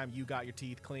last time you got your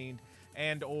teeth cleaned?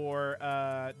 And or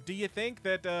do you think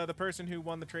that the person who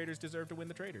won the Traders deserved to win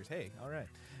the Traders? Hey, all right.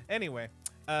 Anyway,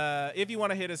 if you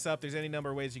want to hit us up, there's any number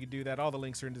of ways you can do that. All the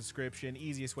links are in the description.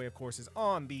 Easiest way, of course, is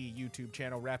on the YouTube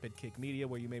channel, Rapid Kick Media,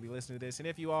 where you may be listening to this. And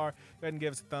if you are, go ahead and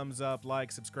give us a thumbs up,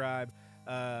 like, subscribe.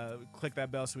 Click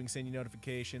that bell so we can send you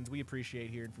notifications. We appreciate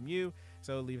hearing from you.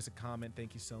 So leave us a comment.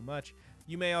 Thank you so much.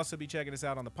 You may also be checking us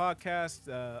out on the podcast,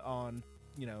 on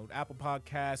Apple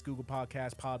Podcasts, Google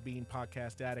Podcasts, Podbean,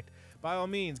 Podcast Addict. By all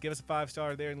means, give us a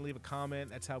 5-star there and leave a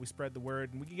comment. That's how we spread the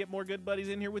word. And we can get more good buddies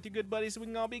in here with your good buddies so we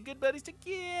can all be good buddies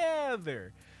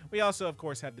together. We also, of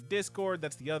course, have the Discord.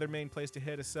 That's the other main place to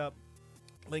hit us up.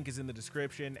 Link is in the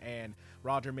description. And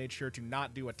Roger made sure to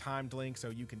not do a timed link so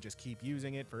you can just keep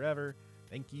using it forever.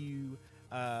 Thank you.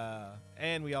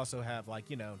 And we also have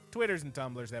Twitters and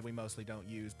Tumblrs that we mostly don't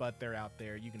use, but they're out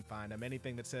there. You can find them.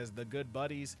 Anything that says the good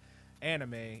buddies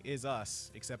anime is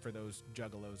us, except for those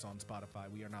juggalos on Spotify.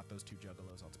 We are not those two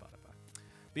juggalos on Spotify.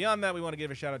 Beyond that, we want to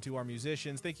give a shout out to our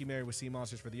musicians. Thank you, Married with Sea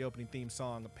Monsters, for the opening theme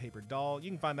song, Paper Doll.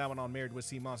 You can find that one on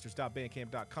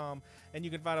marriedwithseamonsters.bandcamp.com, and you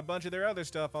can find a bunch of their other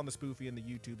stuff on the Spoofy and the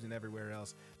YouTubes and everywhere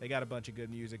else. They got a bunch of good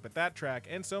music, but that track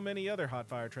and so many other hot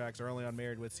fire tracks are only on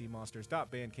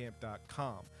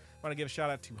marriedwithseamonsters.bandcamp.com. I want to give a shout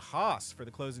out to Haas for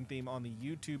the closing theme on the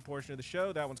YouTube portion of the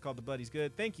show. That one's called The Buddy's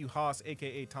Good. Thank you, Haas,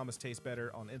 aka Thomas Tastes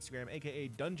Better on Instagram, aka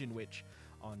Dungeon Witch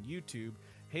on YouTube.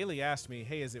 Haley asked me,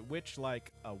 hey, is it witch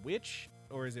like a witch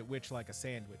or is it witch like a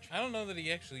sandwich? I don't know that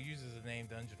he actually uses the name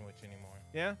Dungeon Witch anymore.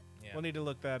 Yeah? We'll need to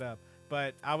look that up.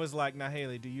 But I was like, now,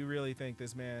 Haley, do you really think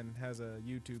this man has a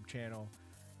YouTube channel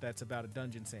that's about a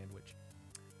dungeon sandwich?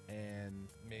 And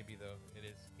maybe, though, it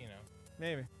is,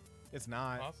 Maybe. It's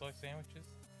not. Also like sandwiches?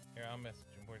 Here, I'll message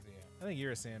him. Where's he at? I think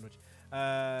you're a sandwich.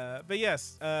 But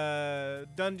yes,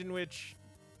 Dungeon Witch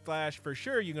 / for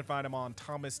sure you can find him on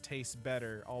Thomas Tastes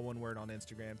Better, all one word on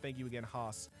Instagram. Thank you again,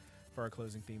 Haas, for our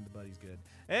closing theme, The Buddy's Good.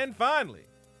 And finally,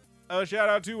 a shout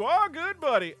out to our good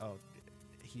buddy. Oh,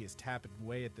 he is tapping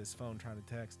away at this phone trying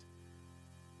to text.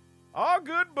 Our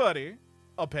good buddy,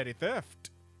 A Petty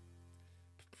Theft.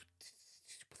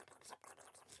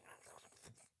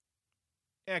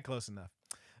 Yeah, close enough.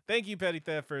 Thank you, Petty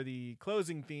Theft, for the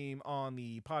closing theme on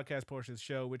the podcast portion of the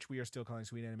show, which we are still calling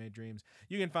Sweet Anime Dreams.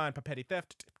 You can find Petty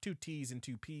Theft, 2 T's and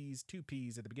 2 P's, 2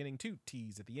 P's at the beginning, 2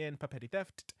 T's at the end, Petty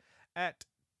Theft at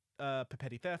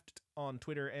Petty Theft on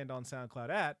Twitter and on SoundCloud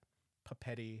at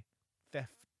Petty Theft.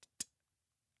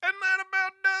 And that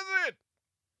about does it.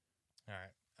 All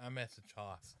right, I message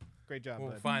Hoss. Great job,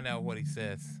 We'll bud. find out what he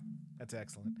says. That's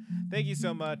excellent. Thank you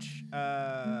so much.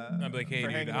 I'm like, hey, for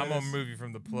dude, hanging I'm with gonna us. move you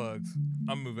from the plugs.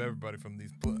 I'm gonna move everybody from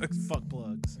these plugs. Fuck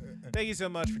plugs. Thank you so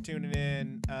much for tuning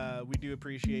in. We do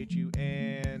appreciate you,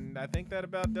 and I think that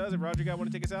about does it. Roger, got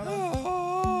want to take us out?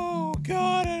 Oh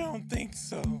God, I don't think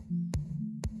so.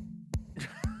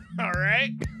 All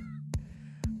right.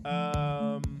 You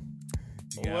got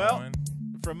Well, one?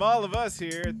 from all of us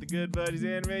here at the Good Buddies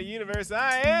Anime Universe,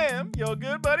 I am your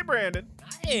good buddy Brandon.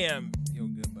 I am your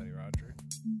good buddy Roger.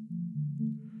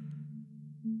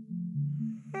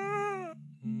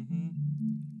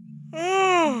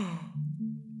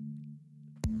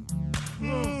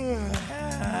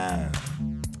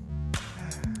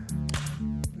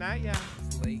 Night, y'all.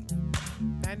 It's late.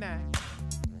 Night, night.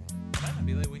 Might not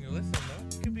be late when you're listening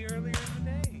though. It could be earlier in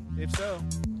the day. If so,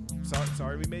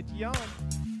 sorry we made you yawn.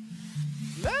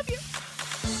 Love you.